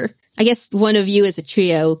pair? I guess one of you is a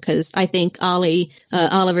trio, because I think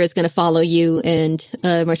Oliver is going to follow you and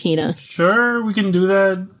Martina. Sure, we can do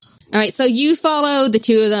that. Alright, so you follow the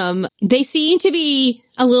two of them. They seem to be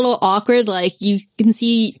a little awkward, like you can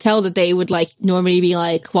tell that they would like normally be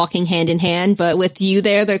like walking hand in hand, but with you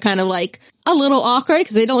there, they're kind of like a little awkward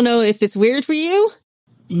because they don't know if it's weird for you.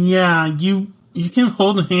 Yeah, you can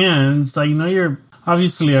hold hands. I know you're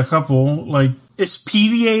obviously a couple. Like, is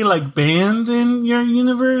PDA like banned in your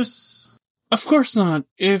universe? Of course not.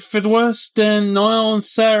 If it was, then Noel and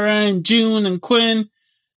Sarah and June and Quinn,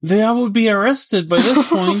 they all would be arrested by this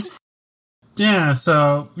point. Yeah,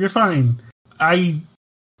 so you're fine.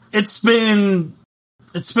 It's been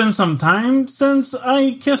some time since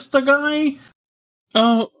I kissed a guy.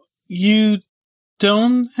 Oh, you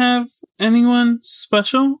don't have anyone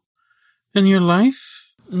special in your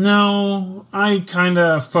life? No, I kind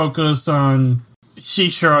of focus on she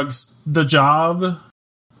shrugs the job.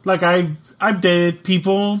 Like I've dated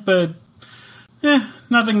people, but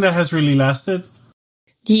nothing that has really lasted.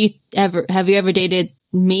 Have you ever dated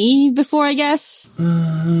me before, I guess?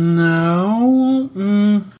 No.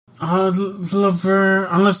 Oliver,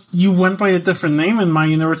 unless you went by a different name in my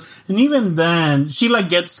universe. And even then, she like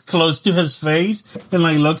gets close to his face and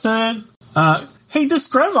like looks at it. Hey,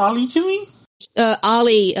 describe Ollie to me.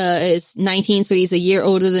 Ollie is 19, so he's a year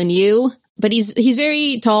older than you. But he's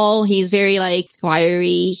very tall. He's very like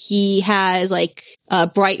wiry. He has like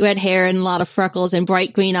bright red hair and a lot of freckles and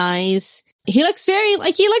bright green eyes. He looks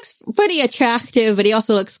pretty attractive, but he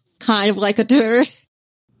also looks kind of like a turd.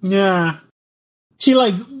 Yeah. She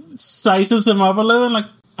like sizes him up a little and like,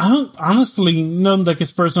 I don't honestly know like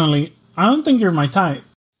this personally. I don't think you're my type.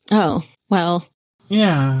 Oh, well.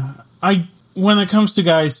 Yeah. When it comes to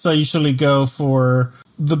guys, I usually go for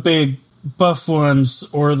the big buff ones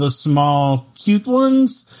or the small cute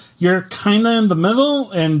ones. You're kind of in the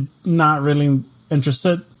middle and not really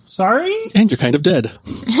interested. Sorry? And you're kind of dead.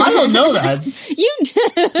 I don't know that.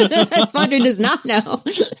 Spontor does not know.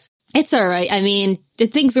 It's alright. I mean,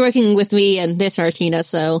 things are working with me and this Martina,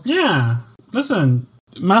 so. Yeah. Listen,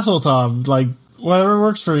 Mazel Tov, like, whatever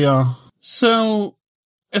works for y'all. So,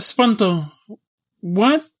 Espanto,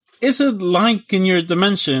 what is it like in your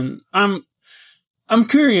dimension? I'm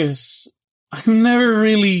curious. I've never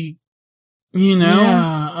really,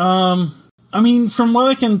 Yeah, I mean, from what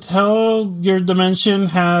I can tell, your dimension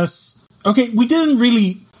has... Okay, we didn't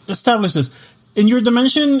really establish this. In your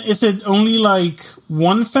dimension, is it only like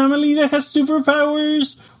one family that has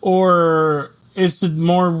superpowers? Or is it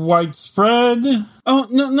more widespread? Oh,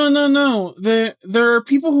 no. There are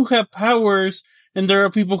people who have powers and there are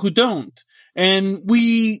people who don't. And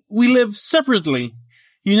we live separately.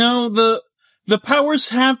 You know, the powers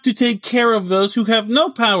have to take care of those who have no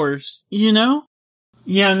powers, you know?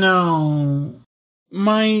 Yeah, no.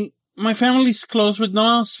 My family's close with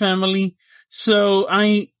Noel's family, so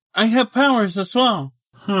I have powers as well.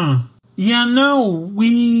 Huh. Yeah, no,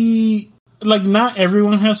 like, not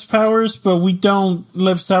everyone has powers, but we don't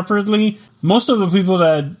live separately. Most of the people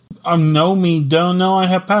that know me don't know I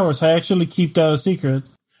have powers. I actually keep that a secret.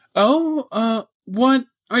 Oh, what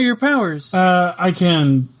are your powers? I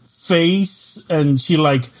can face, and she,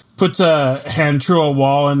 like, puts a hand through a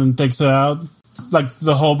wall and then takes it out. Like,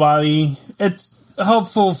 the whole body. It's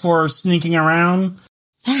helpful for sneaking around.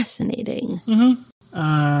 Fascinating.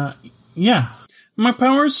 Mm-hmm. Yeah. My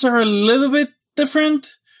powers are a little bit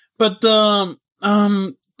different, but,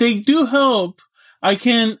 they do help. I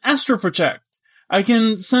can astral project. I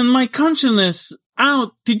can send my consciousness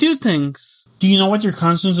out to do things. Do you know what your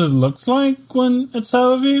consciousness looks like when it's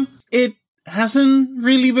out of you? It hasn't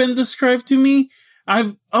really been described to me.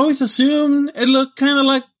 I've always assumed it looked kind of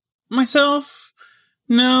like myself.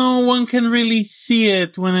 No one can really see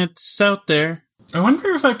it when it's out there. I wonder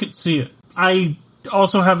if I could see it. I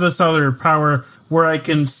also have this other power where I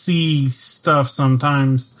can see stuff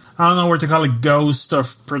sometimes. I don't know where to call it, ghost or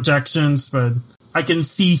projections, but I can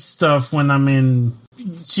see stuff when I'm in.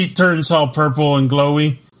 She turns all purple and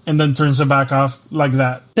glowy and then turns it back off like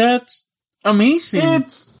that. That's amazing.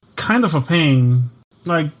 It's kind of a pain.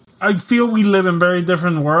 Like, I feel we live in very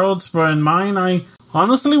different worlds, but in mine, I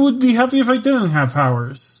honestly would be happy if I didn't have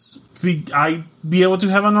powers. I'd be able to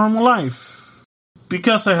have a normal life.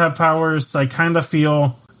 Because I have powers, I kind of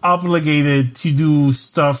feel obligated to do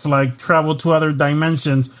stuff like travel to other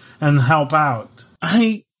dimensions and help out.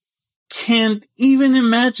 I can't even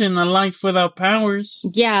imagine a life without powers.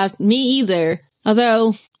 Yeah, me either.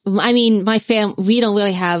 Although, I mean, we don't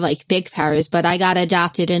really have like big powers, but I got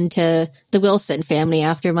adopted into the Wilson family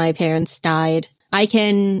after my parents died. I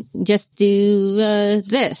can just do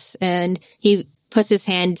this, and he puts his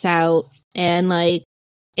hands out, and like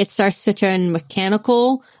it starts to turn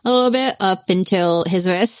mechanical a little bit up until his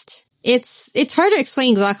wrist. It's hard to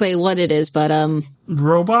explain exactly what it is, but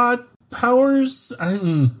robot powers?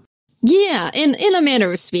 Yeah, in a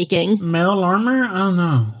manner of speaking. Metal armor? I don't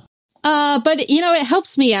know. But, you know, it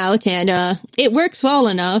helps me out, and, it works well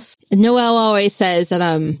enough. Noelle always says that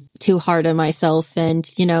I'm too hard on myself, and,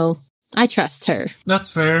 you know, I trust her.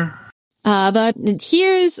 That's fair. But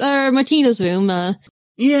here's, Martina's room,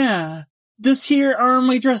 Yeah, this here are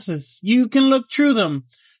my dresses. You can look through them.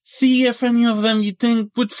 See if any of them you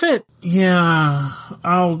think would fit. Yeah,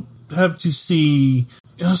 I'll have to see.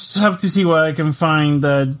 Just have to see what I can find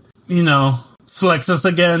that, you know, flex us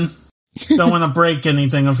again. Don't want to break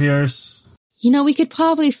anything of yours. You know, we could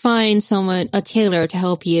probably find a tailor to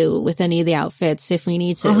help you with any of the outfits if we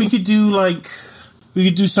need to. Or we could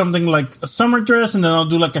do something like a summer dress, and then I'll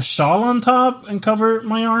do like a shawl on top and cover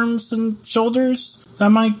my arms and shoulders. That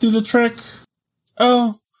might do the trick.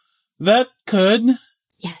 Oh, that could.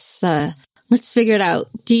 Yes, let's figure it out.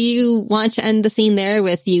 Do you want to end the scene there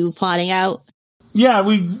with you plotting out? Yeah,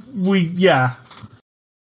 yeah.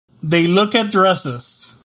 They look at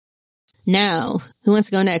dresses. Now, who wants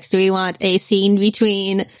to go next? Do we want a scene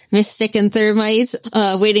between Mystic and Thermite,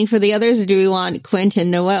 waiting for the others, or do we want Quint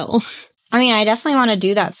and Noelle? I mean, I definitely want to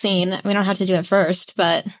do that scene. We don't have to do it first,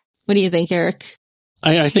 but... What do you think, Eric?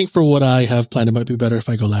 I think for what I have planned, it might be better if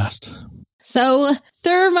I go last. So,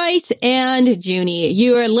 Thermite and Junie,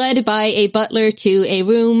 you are led by a butler to a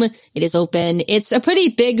room. It is open. It's a pretty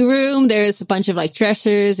big room. There's a bunch of like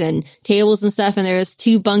dressers and tables and stuff, and there's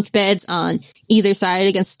 2 bunk beds on either side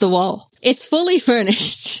against the wall. It's fully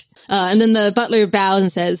furnished. And then the butler bows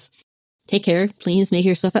and says, "Take care. Please make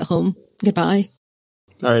yourself at home. Goodbye."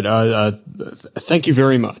 All right. Thank you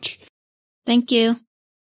very much. Thank you.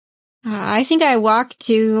 I think I walk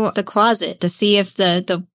to the closet to see if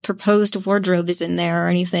the proposed wardrobe is in there or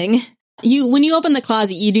anything. When you open the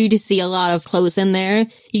closet, you do see a lot of clothes in there.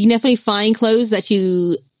 You can definitely find clothes that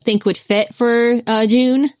you think would fit for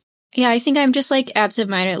June. Yeah, I think I'm just like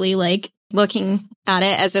absentmindedly like looking at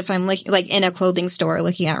it as if I'm like in a clothing store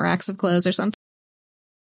looking at racks of clothes or something.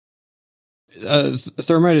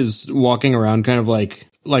 Thermite is walking around kind of like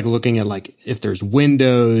looking at like if there's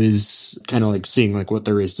windows, kind of like seeing like what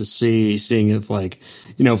there is to see, seeing if like,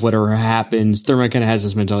 you know, if whatever happens. Thermite kind of has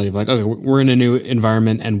this mentality of like, okay, we're in a new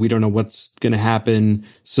environment and we don't know what's going to happen.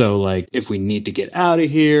 So like if we need to get out of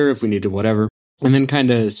here, if we need to whatever, and then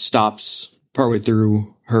kind of stops partway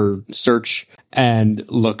through her search and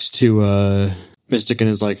looks to Mystic and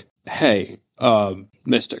is like, "Hey,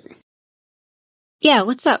 Mystic." Yeah,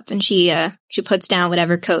 what's up? And she puts down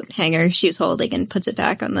whatever coat hanger she was holding and puts it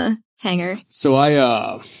back on the hanger. So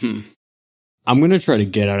I'm going to try to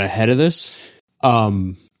get out ahead of this.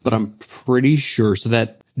 But I'm pretty sure. So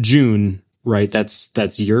that June, right?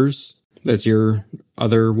 That's yours. That's your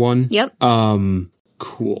other one. Yep.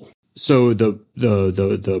 Cool. So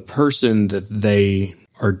the person that they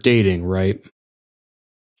are dating, right?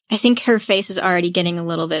 I think her face is already getting a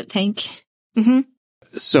little bit pink. Mm-hmm.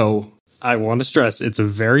 So I want to stress it's a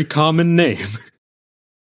very common name.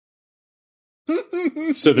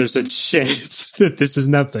 So there's a chance that this is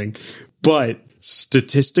nothing. But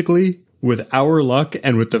statistically, with our luck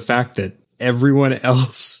and with the fact that everyone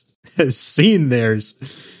else has seen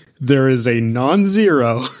theirs, there is a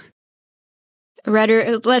non-zero.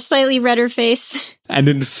 Slightly redder face. And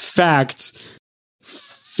in fact,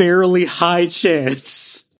 fairly high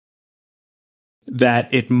chance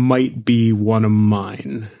that it might be one of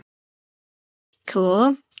mine.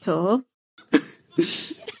 Cool.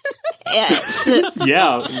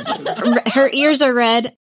 Yeah. Her ears are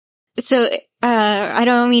red. So, I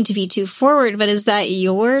don't mean to be too forward, but is that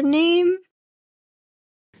your name?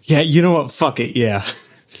 Yeah, you know what? Fuck it, yeah.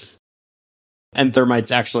 And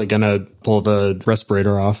Thermite's actually gonna pull the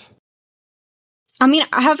respirator off. I mean,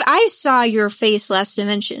 I saw your face last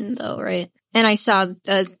dimension, though, right? And I saw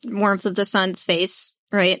the warmth of the sun's face,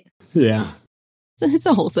 right? Yeah. It's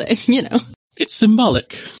a whole thing, you know. It's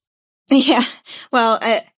symbolic. Yeah. Well,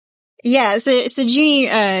 yeah. So Junie,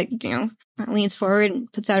 leans forward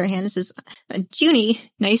and puts out her hand and says, "Junie,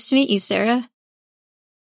 nice to meet you, Sarah."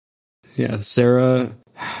 Yeah, Sarah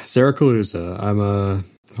Kaluza. I'm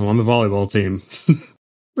on the volleyball team.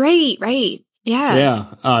 Right. Yeah.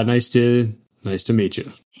 Yeah. Nice to meet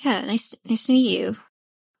you. Yeah. Nice to meet you.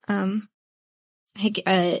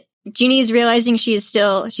 Junie's realizing she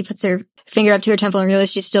puts her finger up to her temple and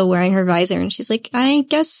realizes she's still wearing her visor, and she's like, I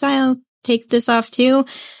guess I'll take this off too.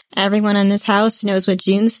 Everyone in this house knows what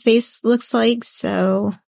June's face looks like,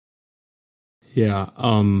 so. Yeah.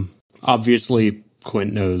 Obviously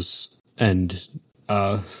Quint knows, and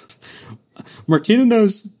Martina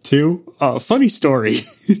knows too. Funny story.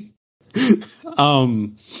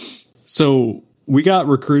 So we got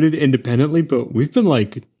recruited independently, but we've been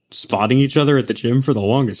like spotting each other at the gym for the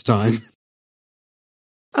longest time.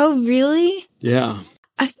 Oh, really? Yeah.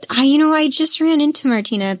 I just ran into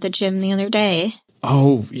Martina at the gym the other day.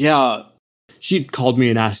 Oh, yeah. She called me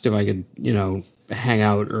and asked if I could, hang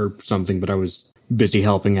out or something, but I was busy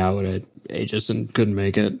helping out at Aegis and couldn't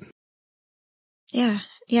make it. Yeah.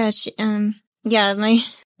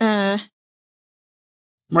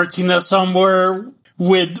 Martina somewhere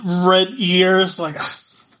with red ears, like...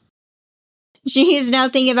 She's now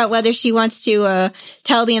thinking about whether she wants to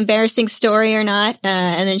tell the embarrassing story or not,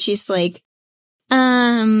 and then she's like,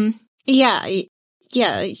 yeah,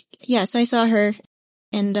 so I saw her,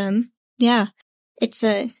 and, yeah, it's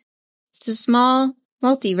a small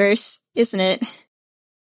multiverse, isn't it?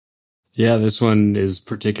 Yeah, this one is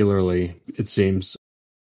particularly, it seems.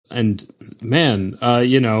 And, man,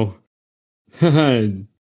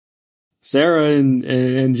 Sarah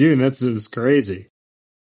and June, that's crazy.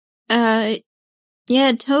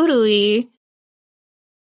 Yeah, totally.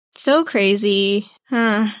 So crazy,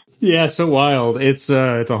 huh? Yeah, so wild. It's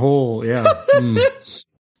a whole, yeah.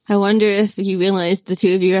 I wonder if you realize the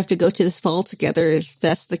two of you have to go to this ball together if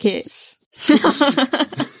that's the case.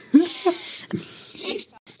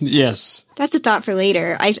 Yes. That's a thought for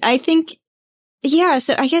later. I think, yeah,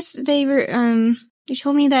 so I guess they were, you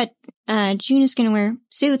told me that, June is gonna wear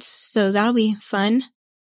suits, so that'll be fun.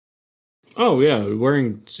 Oh, yeah,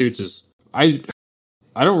 wearing suits is,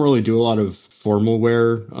 I don't really do a lot of formal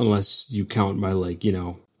wear unless you count my, like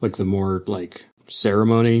the more,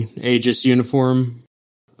 ceremony Aegis uniform.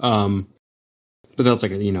 But that's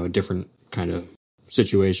like a different kind of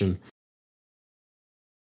situation.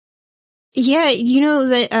 Yeah,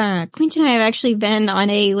 that, Clint and I have actually been on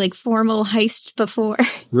a, formal heist before.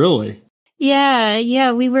 Really?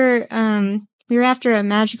 Yeah, we were after a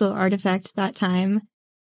magical artifact that time.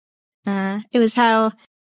 It was how,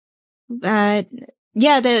 the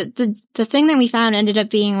thing that we found ended up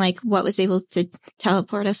being what was able to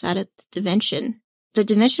teleport us out of the dimension. The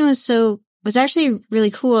dimension was actually really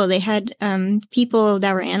cool. They had, people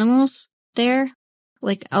that were animals there,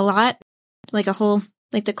 a lot, a whole,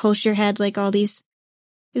 the culture had all these,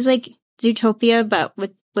 it was like Zootopia, but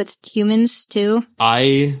with humans too.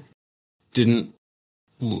 I did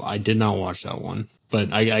not watch that one,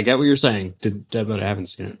 but I get what you're saying, but I haven't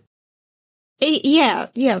seen it. Yeah.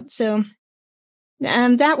 So,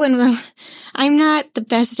 that one, I'm not the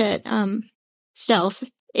best at, stealth.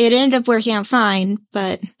 It ended up working out fine,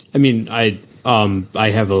 but. I mean, I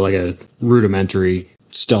have a rudimentary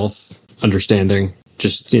stealth understanding.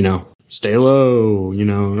 Just, stay low,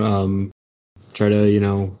 try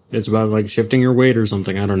to, it's about shifting your weight or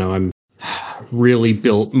something. I don't know. I'm really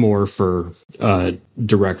built more for,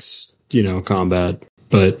 direct, combat,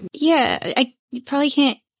 but. Yeah, you probably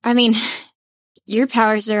can't, I mean, your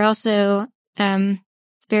powers are also,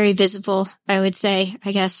 very visible, I would say,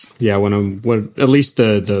 I guess. Yeah, at least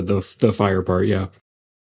the fire part, yeah.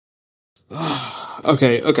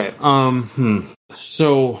 Okay.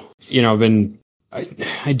 So,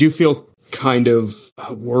 I do feel kind of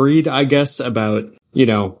worried, I guess, about,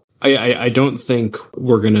 I don't think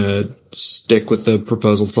we're gonna stick with the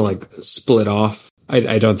proposal to split off.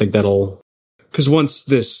 I don't think cause once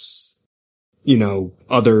this,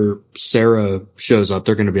 other Sarah shows up,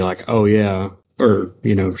 they're gonna be like, oh yeah, or,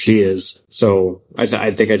 she is. So I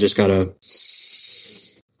think I just gotta,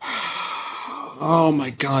 oh my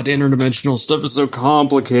god, interdimensional stuff is so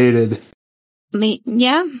complicated.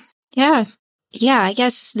 Yeah, I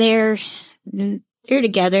guess they're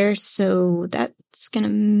together, so that's gonna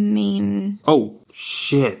mean... Oh,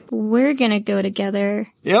 shit. We're gonna go together.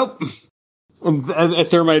 Yep. A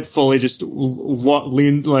thermite fully just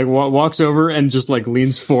walks over and just like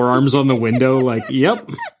leans forearms on the window, like, yep.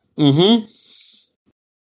 Mm-hmm.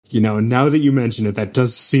 You know, now that you mention it, that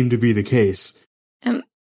does seem to be the case.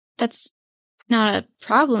 That's not a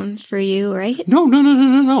problem for you, right? No.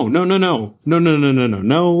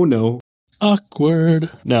 Awkward.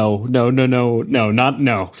 No.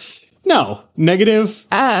 Negative.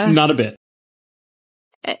 Not a bit.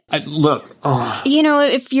 Look. Oh. You know,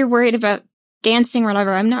 if you're worried about dancing or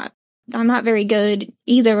whatever, I'm not very good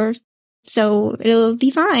either, so it'll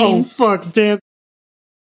be fine. Oh, fuck, Dan.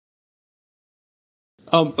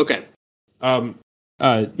 Okay.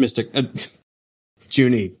 Mystic,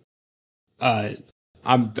 Junie, I'm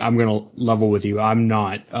gonna level with you. I'm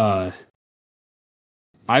not,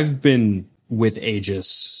 I've been with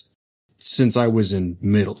Aegis since I was in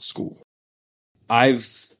middle school.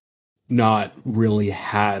 I've not really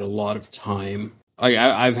had a lot of time.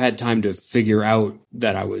 I've had time to figure out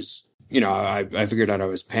that I was, I figured out I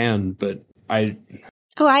was pan, but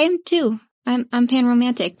Oh, I am too. I'm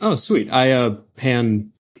pan-romantic. Oh, sweet.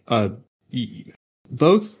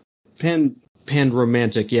 Both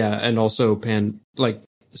pan-romantic, yeah, and also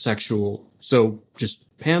sexual. So, just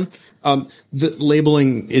pan. The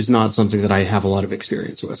labeling is not something that I have a lot of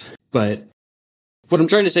experience with. But what I'm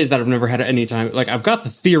trying to say is that I've never had any time, I've got the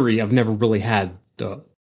theory, I've never really had the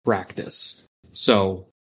practice. So.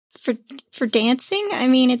 For dancing? I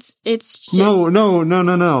mean, it's just.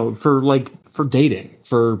 No. For dating.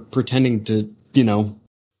 For pretending to, Yeah,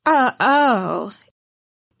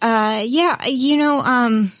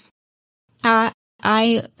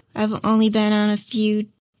 I've only been on a few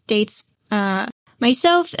dates,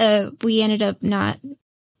 myself. We ended up not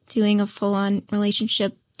doing a full-on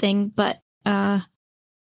relationship thing, but, yeah,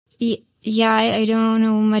 I don't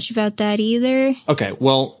know much about that either.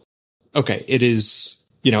 Okay, it is,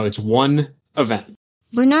 it's one event.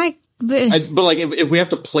 We're not, but if we have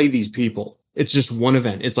to play these people, it's just one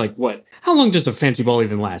event. It's like, what? How long does a fancy ball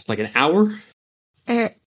even last? Like an hour?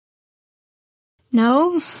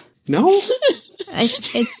 No. No?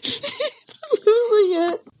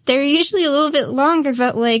 They're usually a little bit longer,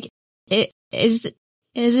 but is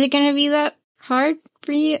it gonna be that hard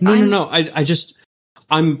for you? No.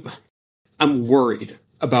 I'm worried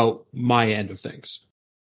about my end of things.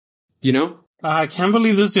 You know? I can't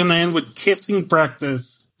believe this is gonna end with kissing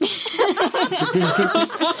practice.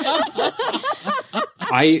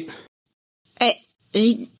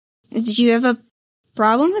 Did you have a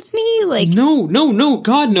problem with me? No,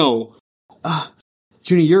 God, no.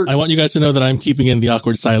 Junie, I want you guys to know that I'm keeping in the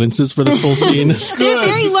awkward silences for this whole scene. They're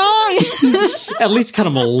very long. At least cut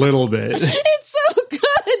them a little bit. It's so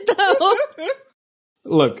good, though.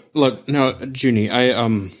 Look, no, Junie,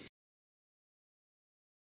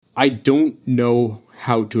 I don't know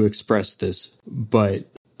how to express this, but,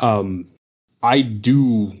 I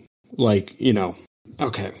do,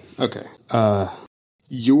 okay.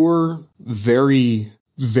 You're very,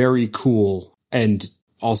 very cool and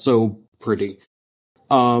also pretty.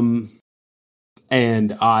 And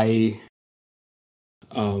I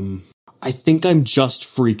think I'm just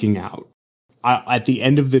freaking out. At the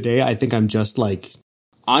end of the day, I think I'm just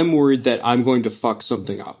I'm worried that I'm going to fuck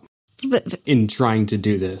something up in trying to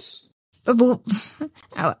do this. What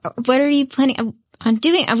are you planning on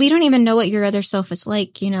doing? We don't even know what your other self is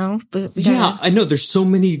like, But yeah, I know. There's so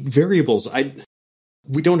many variables.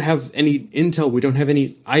 We don't have any intel. We don't have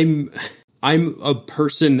any. I'm a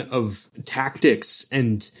person of tactics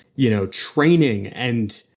and, training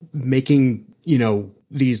and making,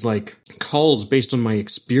 these calls based on my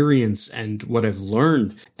experience and what I've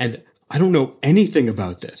learned. And I don't know anything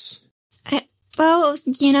about this. Well,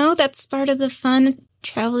 that's part of the fun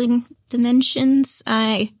traveling dimensions.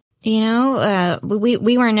 We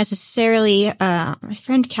weren't necessarily, my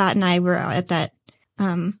friend Kat and I were out at that,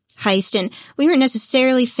 heist, and we weren't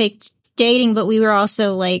necessarily fake dating, but we were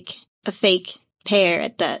also a fake pair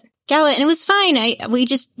at that gala, and it was fine. We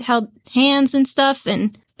just held hands and stuff,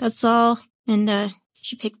 and that's all. And,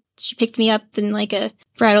 she picked me up in a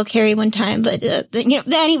bridal carry one time, but,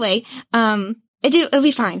 anyway, it'll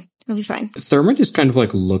be fine. It'll be fine. Thermite is kind of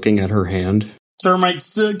looking at her hand.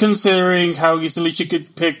 Thermite's considering how easily she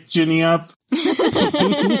could pick Junie up.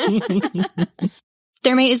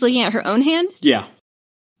 Thermite is looking at her own hand? Yeah.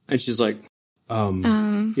 And she's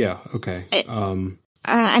yeah, okay.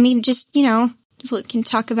 I mean, just, we can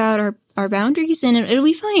talk about our boundaries and it'll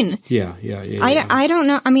be fine. Yeah. I don't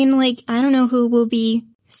know. I mean, I don't know who will be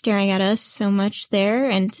staring at us so much there.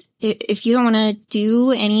 And if you don't want to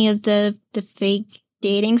do any of the fake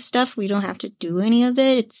dating stuff, we don't have to do any of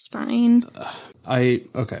it. It's fine.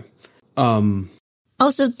 Okay.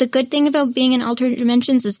 Also, the good thing about being in alternate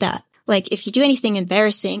dimensions is that, like, if you do anything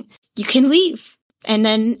embarrassing, you can leave. And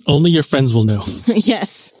then... Only your friends will know.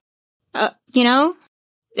 Yes. You know?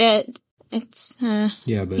 It's,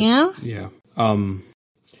 Yeah, but... you know? Yeah.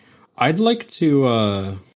 I'd like to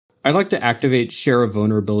activate share a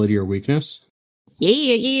vulnerability or weakness.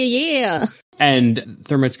 Yeah. And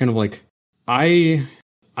Thermite's kind of like, I'm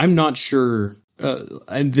not sure,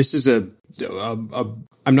 and this is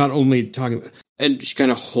I'm not only talking, and she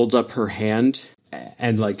kind of holds up her hand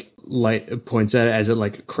and like light points at it as it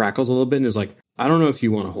like crackles a little bit and is like, I don't know if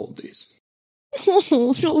you want to hold these.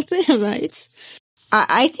 Oh, no, Thermite.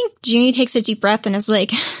 I think Junie takes a deep breath and is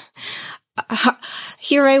like,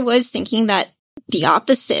 here I was thinking that the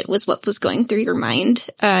opposite was what was going through your mind.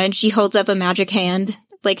 And she holds up a magic hand,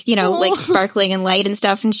 like, you know, like sparkling and light and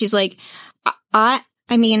stuff. And she's like, I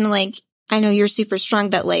mean, like, I know you're super strong,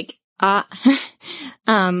 but like,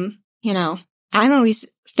 you know, I'm always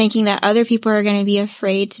thinking that other people are going to be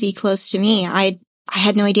afraid to be close to me. I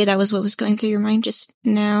had no idea that was what was going through your mind just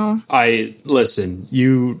now. Listen,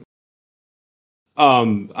 you,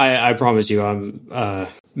 I promise you,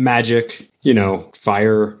 magic, you know,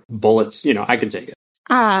 fire, bullets, you know, I can take it.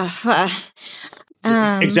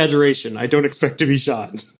 Exaggeration. I don't expect to be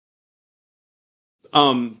shot.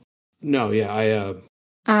 No, yeah,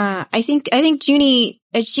 I think Junie,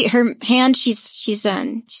 her hand,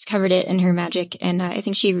 she's covered it in her magic, and I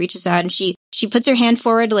think she reaches out and she puts her hand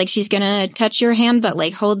forward like she's gonna touch your hand, but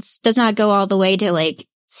like does not go all the way to like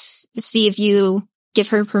see if you give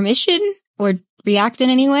her permission or react in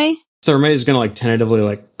any way. Thermite is gonna like tentatively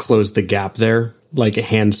like close the gap there, like a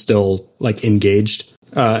hand still like engaged,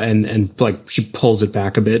 and like she pulls it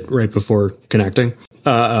back a bit right before connecting,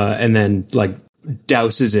 and then like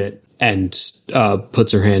douses it and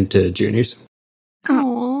puts her hand to Junie's.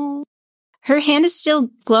 Oh, her hand is still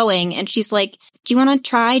glowing, and she's like, "Do you want to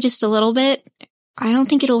try just a little bit? I don't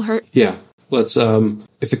think it'll hurt." Yeah, let's.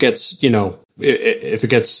 If it gets, you know,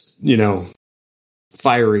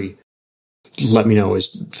 fiery, let me know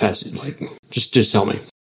as fast. Like, just tell me.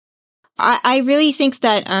 I really think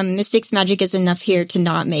that Mystic's magic is enough here to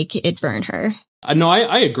not make it burn her. No,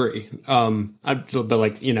 I agree. But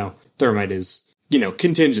like, you know, Thermite is, you know,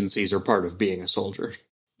 contingencies are part of being a soldier.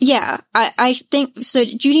 Yeah, I think so.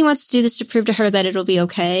 Judy wants to do this to prove to her that it'll be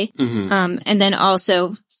okay. Mm-hmm. And then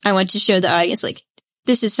also I want to show the audience, like,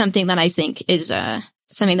 this is something that I think is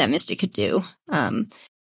something that Mystic could do.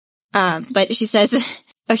 But she says,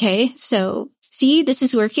 okay, so see, this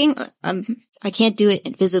is working. I can't do it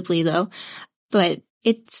invisibly though, but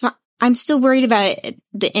I'm still worried about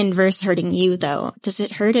the inverse hurting you though. Does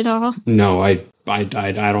it hurt at all? No, I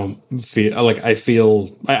don't feel like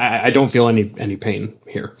I don't feel any pain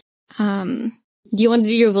here. Do you want to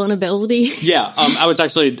do your vulnerability? Yeah. I was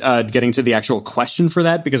actually, getting to the actual question for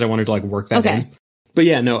that because I wanted to like work that in. But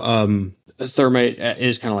yeah, no, Thermite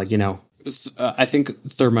is kind of like, you know, I think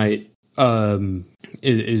Thermite,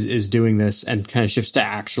 is doing this and kind of shifts to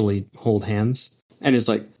actually hold hands and is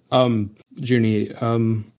like, Junie,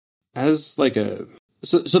 as like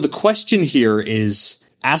so the question here is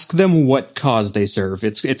ask them what cause they serve.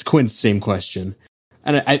 It's Quint's same question.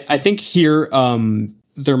 And I think here,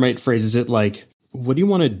 Thermite phrases it like, what do you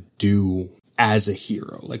want to do as a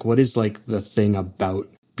hero? Like, what is like the thing about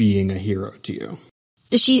being a hero to you?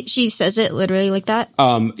 She says it literally like that?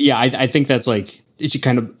 Yeah, I think that's like, she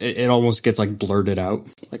kind of, it almost gets like blurted out.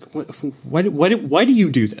 Like, why do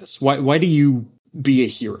you do this? Why do you be a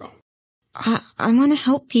hero? I want to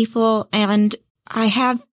help people, and I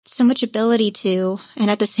have so much ability to,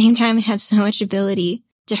 and at the same time I have so much ability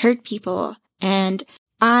to hurt people. And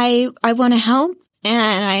I want to help,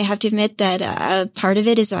 and I have to admit that part of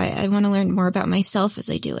it is I want to learn more about myself as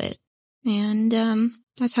I do it. And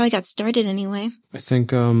that's how I got started anyway. I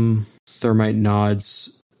think Thermite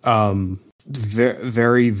nods,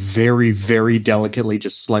 very, very, very delicately,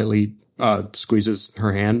 just slightly squeezes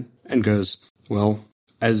her hand and goes, well,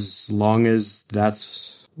 as long as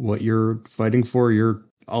that's what you're fighting for,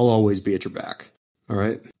 I'll always be at your back. All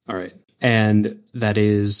right. And that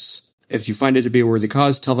is, if you find it to be a worthy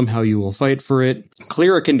cause, tell them how you will fight for it.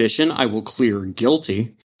 Clear a condition. I will clear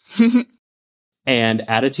guilty. And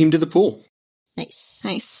add a team to the pool.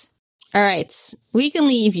 Nice. All right. We can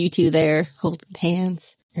leave you two there holding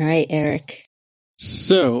hands. All right, Eric.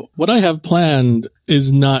 So what I have planned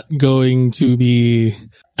is not going to be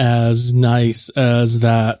as nice as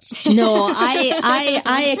that. No,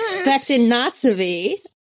 I expected not to be.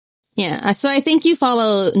 Yeah, so I think you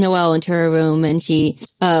follow Noelle into her room and she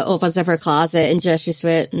opens up her closet and gestures to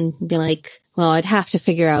it and be like, well, I'd have to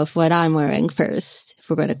figure out what I'm wearing first if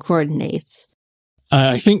we're going to coordinate.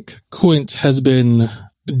 I think Quint has been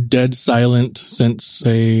dead silent since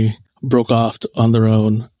they broke off on their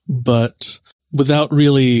own, but without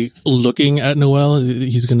really looking at Noelle,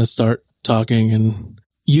 he's going to start talking, and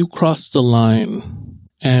you crossed the line,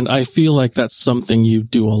 and I feel like that's something you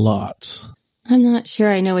do a lot. I'm not sure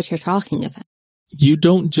I know what you're talking about. You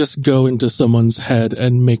don't just go into someone's head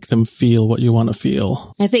and make them feel what you want to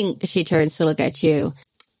feel. I think she turns to look at you.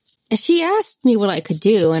 She asked me what I could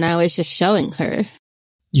do, and I was just showing her.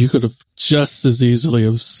 You could have just as easily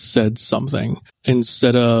have said something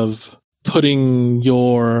instead of putting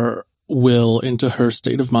your will into her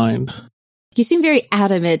state of mind. You seem very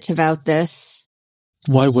adamant about this.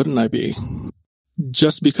 Why wouldn't I be?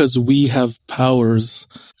 Just because we have powers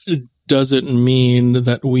doesn't mean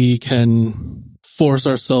that we can force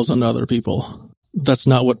ourselves on other people. That's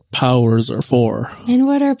not what powers are for. And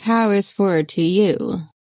what are powers for to you?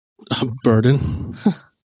 A burden.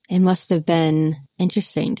 It must have been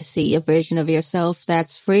interesting to see a version of yourself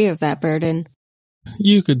that's free of that burden.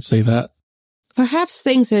 You could say that. Perhaps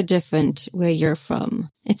things are different where you're from.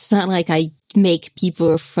 It's not like I make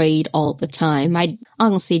people afraid all the time. I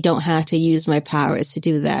honestly don't have to use my powers to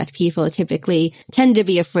do that. People typically tend to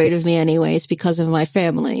be afraid of me anyways because of my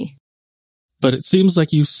family. But it seems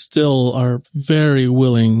like you still are very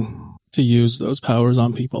willing to use those powers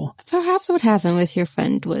on people. Perhaps what happened with your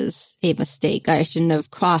friend was a mistake. I shouldn't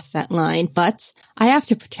have crossed that line, but I have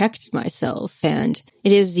to protect myself, and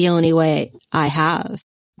it is the only way I have.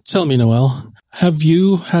 Tell me, Noelle, have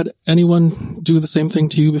you had anyone do the same thing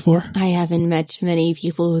to you before? I haven't met many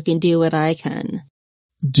people who can do what I can.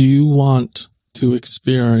 Do you want to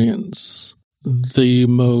experience the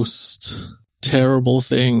most terrible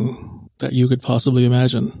thing that you could possibly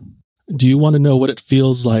imagine? Do you want to know what it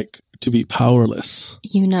feels like to be powerless?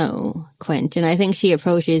 You know, Quint, and I think she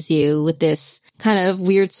approaches you with this kind of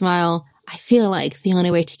weird smile. I feel like the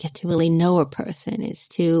only way to get to really know a person is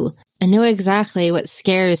to know exactly what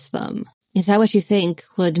scares them. Is that what you think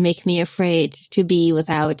would make me afraid to be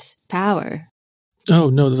without power? Oh,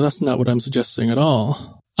 no, that's not what I'm suggesting at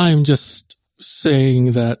all. I'm just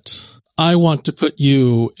saying that I want to put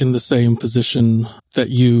you in the same position that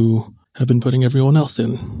you have been putting everyone else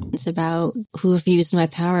in. It's about who I've used my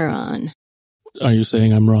power on. Are you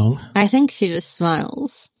saying I'm wrong? I think she just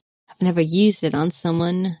smiles. I've never used it on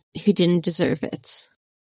someone who didn't deserve it.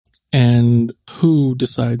 And who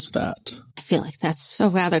decides that? I feel like that's a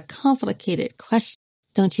rather complicated question,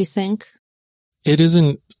 don't you think? It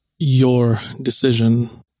isn't your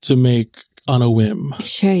decision to make on a whim. I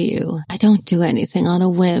assure you, I don't do anything on a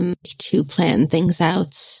whim to plan things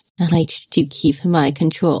out. I like to keep my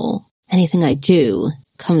control. Anything I do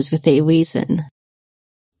comes with a reason.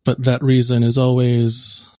 But that reason is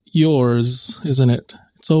always yours, isn't it?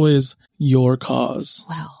 It's always your cause.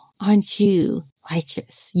 Well, aren't you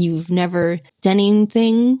righteous? You've never done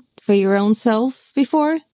anything for your own self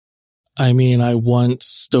before? I mean, I once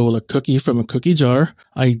stole a cookie from a cookie jar.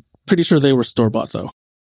 I'm pretty sure they were store-bought, though.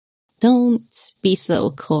 Don't be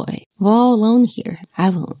so coy. We're all alone here. I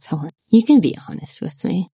won't tell him. You can be honest with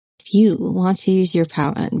me. If you want to use your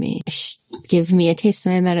power on me, give me a taste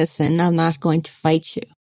of my medicine. I'm not going to fight you.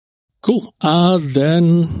 Cool.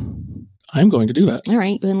 Then I'm going to do that. All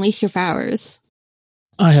right, unleash your powers.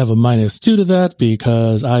 I have a -2 to that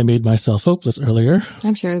because I made myself hopeless earlier.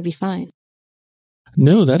 I'm sure it'll be fine.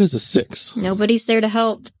 No, that is a 6. Nobody's there to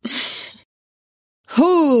help.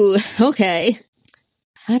 Whew, okay.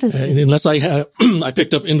 How does this... Unless I I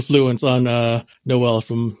picked up influence on Noelle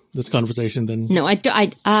from this conversation, then... No,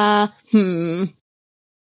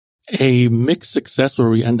 A mixed success where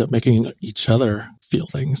we end up making each other feel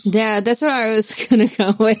things. Yeah, that's what I was gonna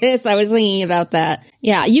go with. I was thinking about that.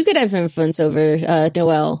 Yeah, you could have influence over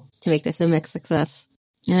Noelle to make this a mixed success.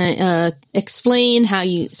 Explain how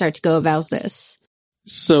you start to go about this.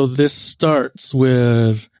 So this starts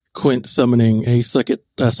with Quint summoning a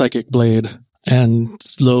psychic blade and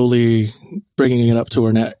slowly bringing it up to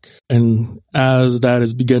her neck. And as that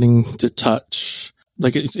is beginning to touch,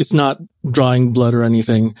 like it's not drawing blood or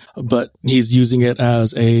anything, but he's using it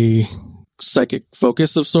as a psychic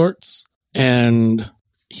focus of sorts. And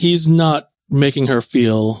he's not making her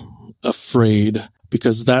feel afraid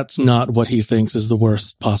because that's not what he thinks is the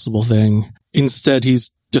worst possible thing. Instead, he's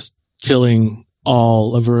just killing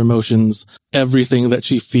all of her emotions, everything that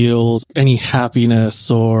she feels, any happiness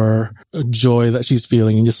or joy that she's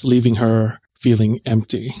feeling, and just leaving her feeling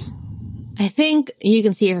empty. I think you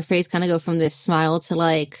can see her face kind of go from this smile to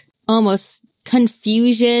like almost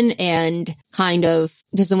confusion and kind of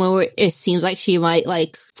there's a moment where it seems like she might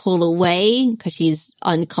like pull away because she's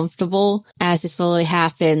uncomfortable. As it slowly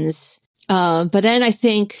happens, But then I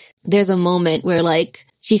think there's a moment where like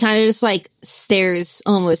she kind of just like stares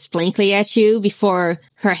almost blankly at you before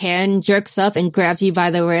her hand jerks up and grabs you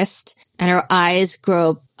by the wrist, and her eyes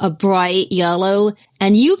grow a bright yellow,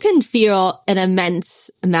 and you can feel an immense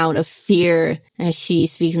amount of fear as she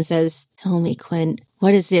speaks and says, "Tell me, Quint,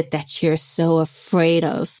 what is it that you're so afraid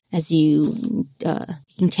of?" As you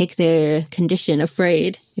can take the condition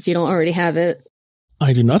afraid if you don't already have it.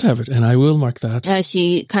 I do not have it, and I will mark that. As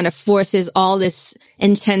she kind of forces all this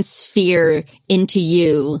intense fear into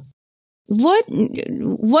you. How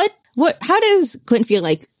does Quint feel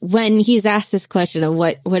like when he's asked this question of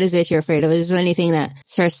what is it you're afraid of? Is there anything that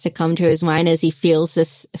starts to come to his mind as he feels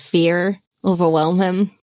this fear overwhelm him?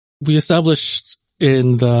 We established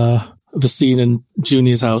in the scene in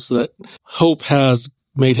Junie's house that Hope has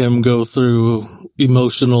made him go through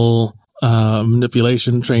emotional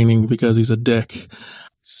manipulation training because he's a dick.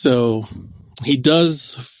 So he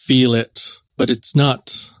does feel it, but it's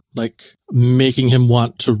not like making him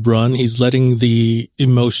want to run. He's letting the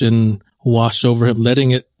emotion wash over him,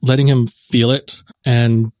 letting him feel it.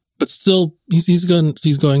 But still he's going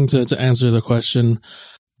to answer the question.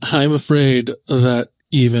 I'm afraid that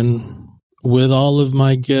even with all of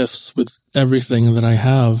my gifts, with everything that I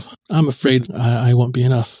have, I'm afraid I won't be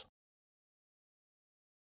enough.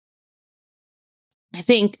 I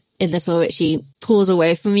think in this moment she pulls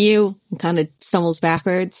away from you and kind of stumbles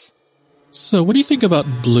backwards. So what do you think about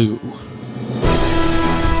blue?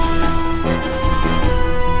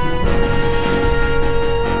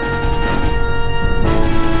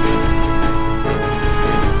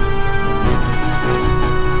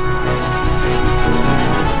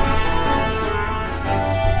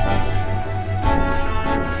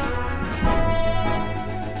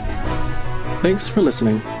 Thanks for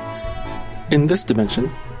listening. In this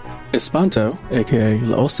dimension, Espanto, aka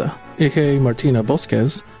La Osa, aka Martina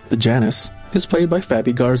Bosquez, the Janice, is played by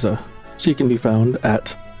Fabi Garza. She can be found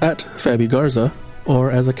at Fabi Garza,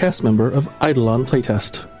 or as a cast member of Eidolon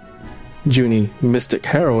Playtest. Junie Mystic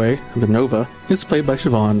Haraway, the Nova, is played by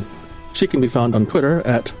Siobhan. She can be found on Twitter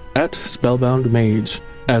at Spellbound Mage,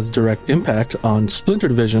 as Direct Impact on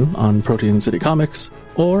Splintered Vision on Protean City Comics,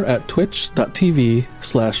 or at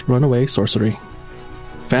twitch.tv/runaway sorcery.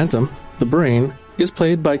 Phantom, the Brain, is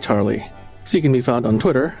played by Charlie. She can be found on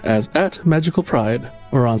Twitter as @Magical Pride,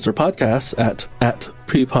 or on Sir Podcasts at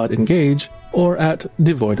 @PrepodEngage, or at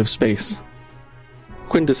Devoid of Space.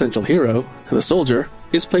 Quintessential Hero, the Soldier,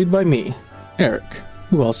 is played by me, Eric,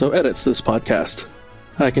 who also edits this podcast.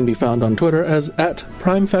 I can be found on Twitter as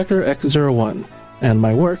 @PrimeFactorX01, and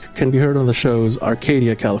my work can be heard on the shows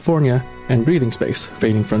Arcadia, California, and Breathing Space,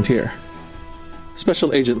 Fading Frontier.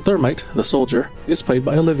 Special Agent Thermite, the Soldier, is played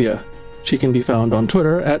by Olivia. She can be found on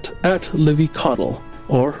Twitter at @LivyCoddle,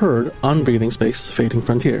 or heard on Breathing Space, Fading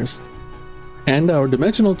Frontiers. And our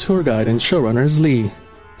dimensional tour guide and showrunner is Lee.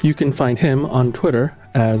 You can find him on Twitter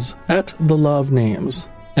as @TheLaWofNames,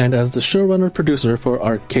 and as the showrunner-producer for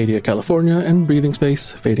Arcadia, California, and Breathing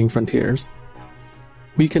Space, Fading Frontiers.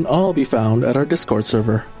 We can all be found at our Discord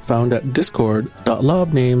server, found at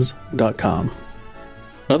discord.lawofnames.com.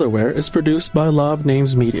 Otherwhere is produced by Law of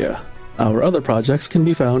Names Media. Our other projects can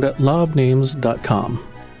be found at lawofnames.com.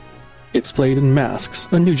 It's played in Masks,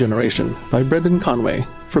 A New Generation, by Brendan Conway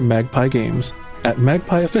from Magpie Games, at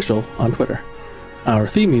Magpie Official on Twitter. Our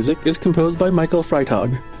theme music is composed by Michael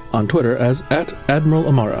Freitag, on Twitter as @Admiral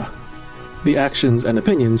Amara. The actions and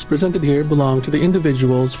opinions presented here belong to the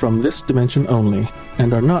individuals from this dimension only,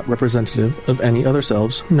 and are not representative of any other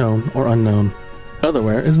selves, known or unknown.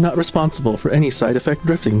 Otherwhere is not responsible for any side effect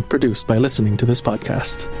drifting produced by listening to this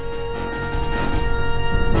podcast.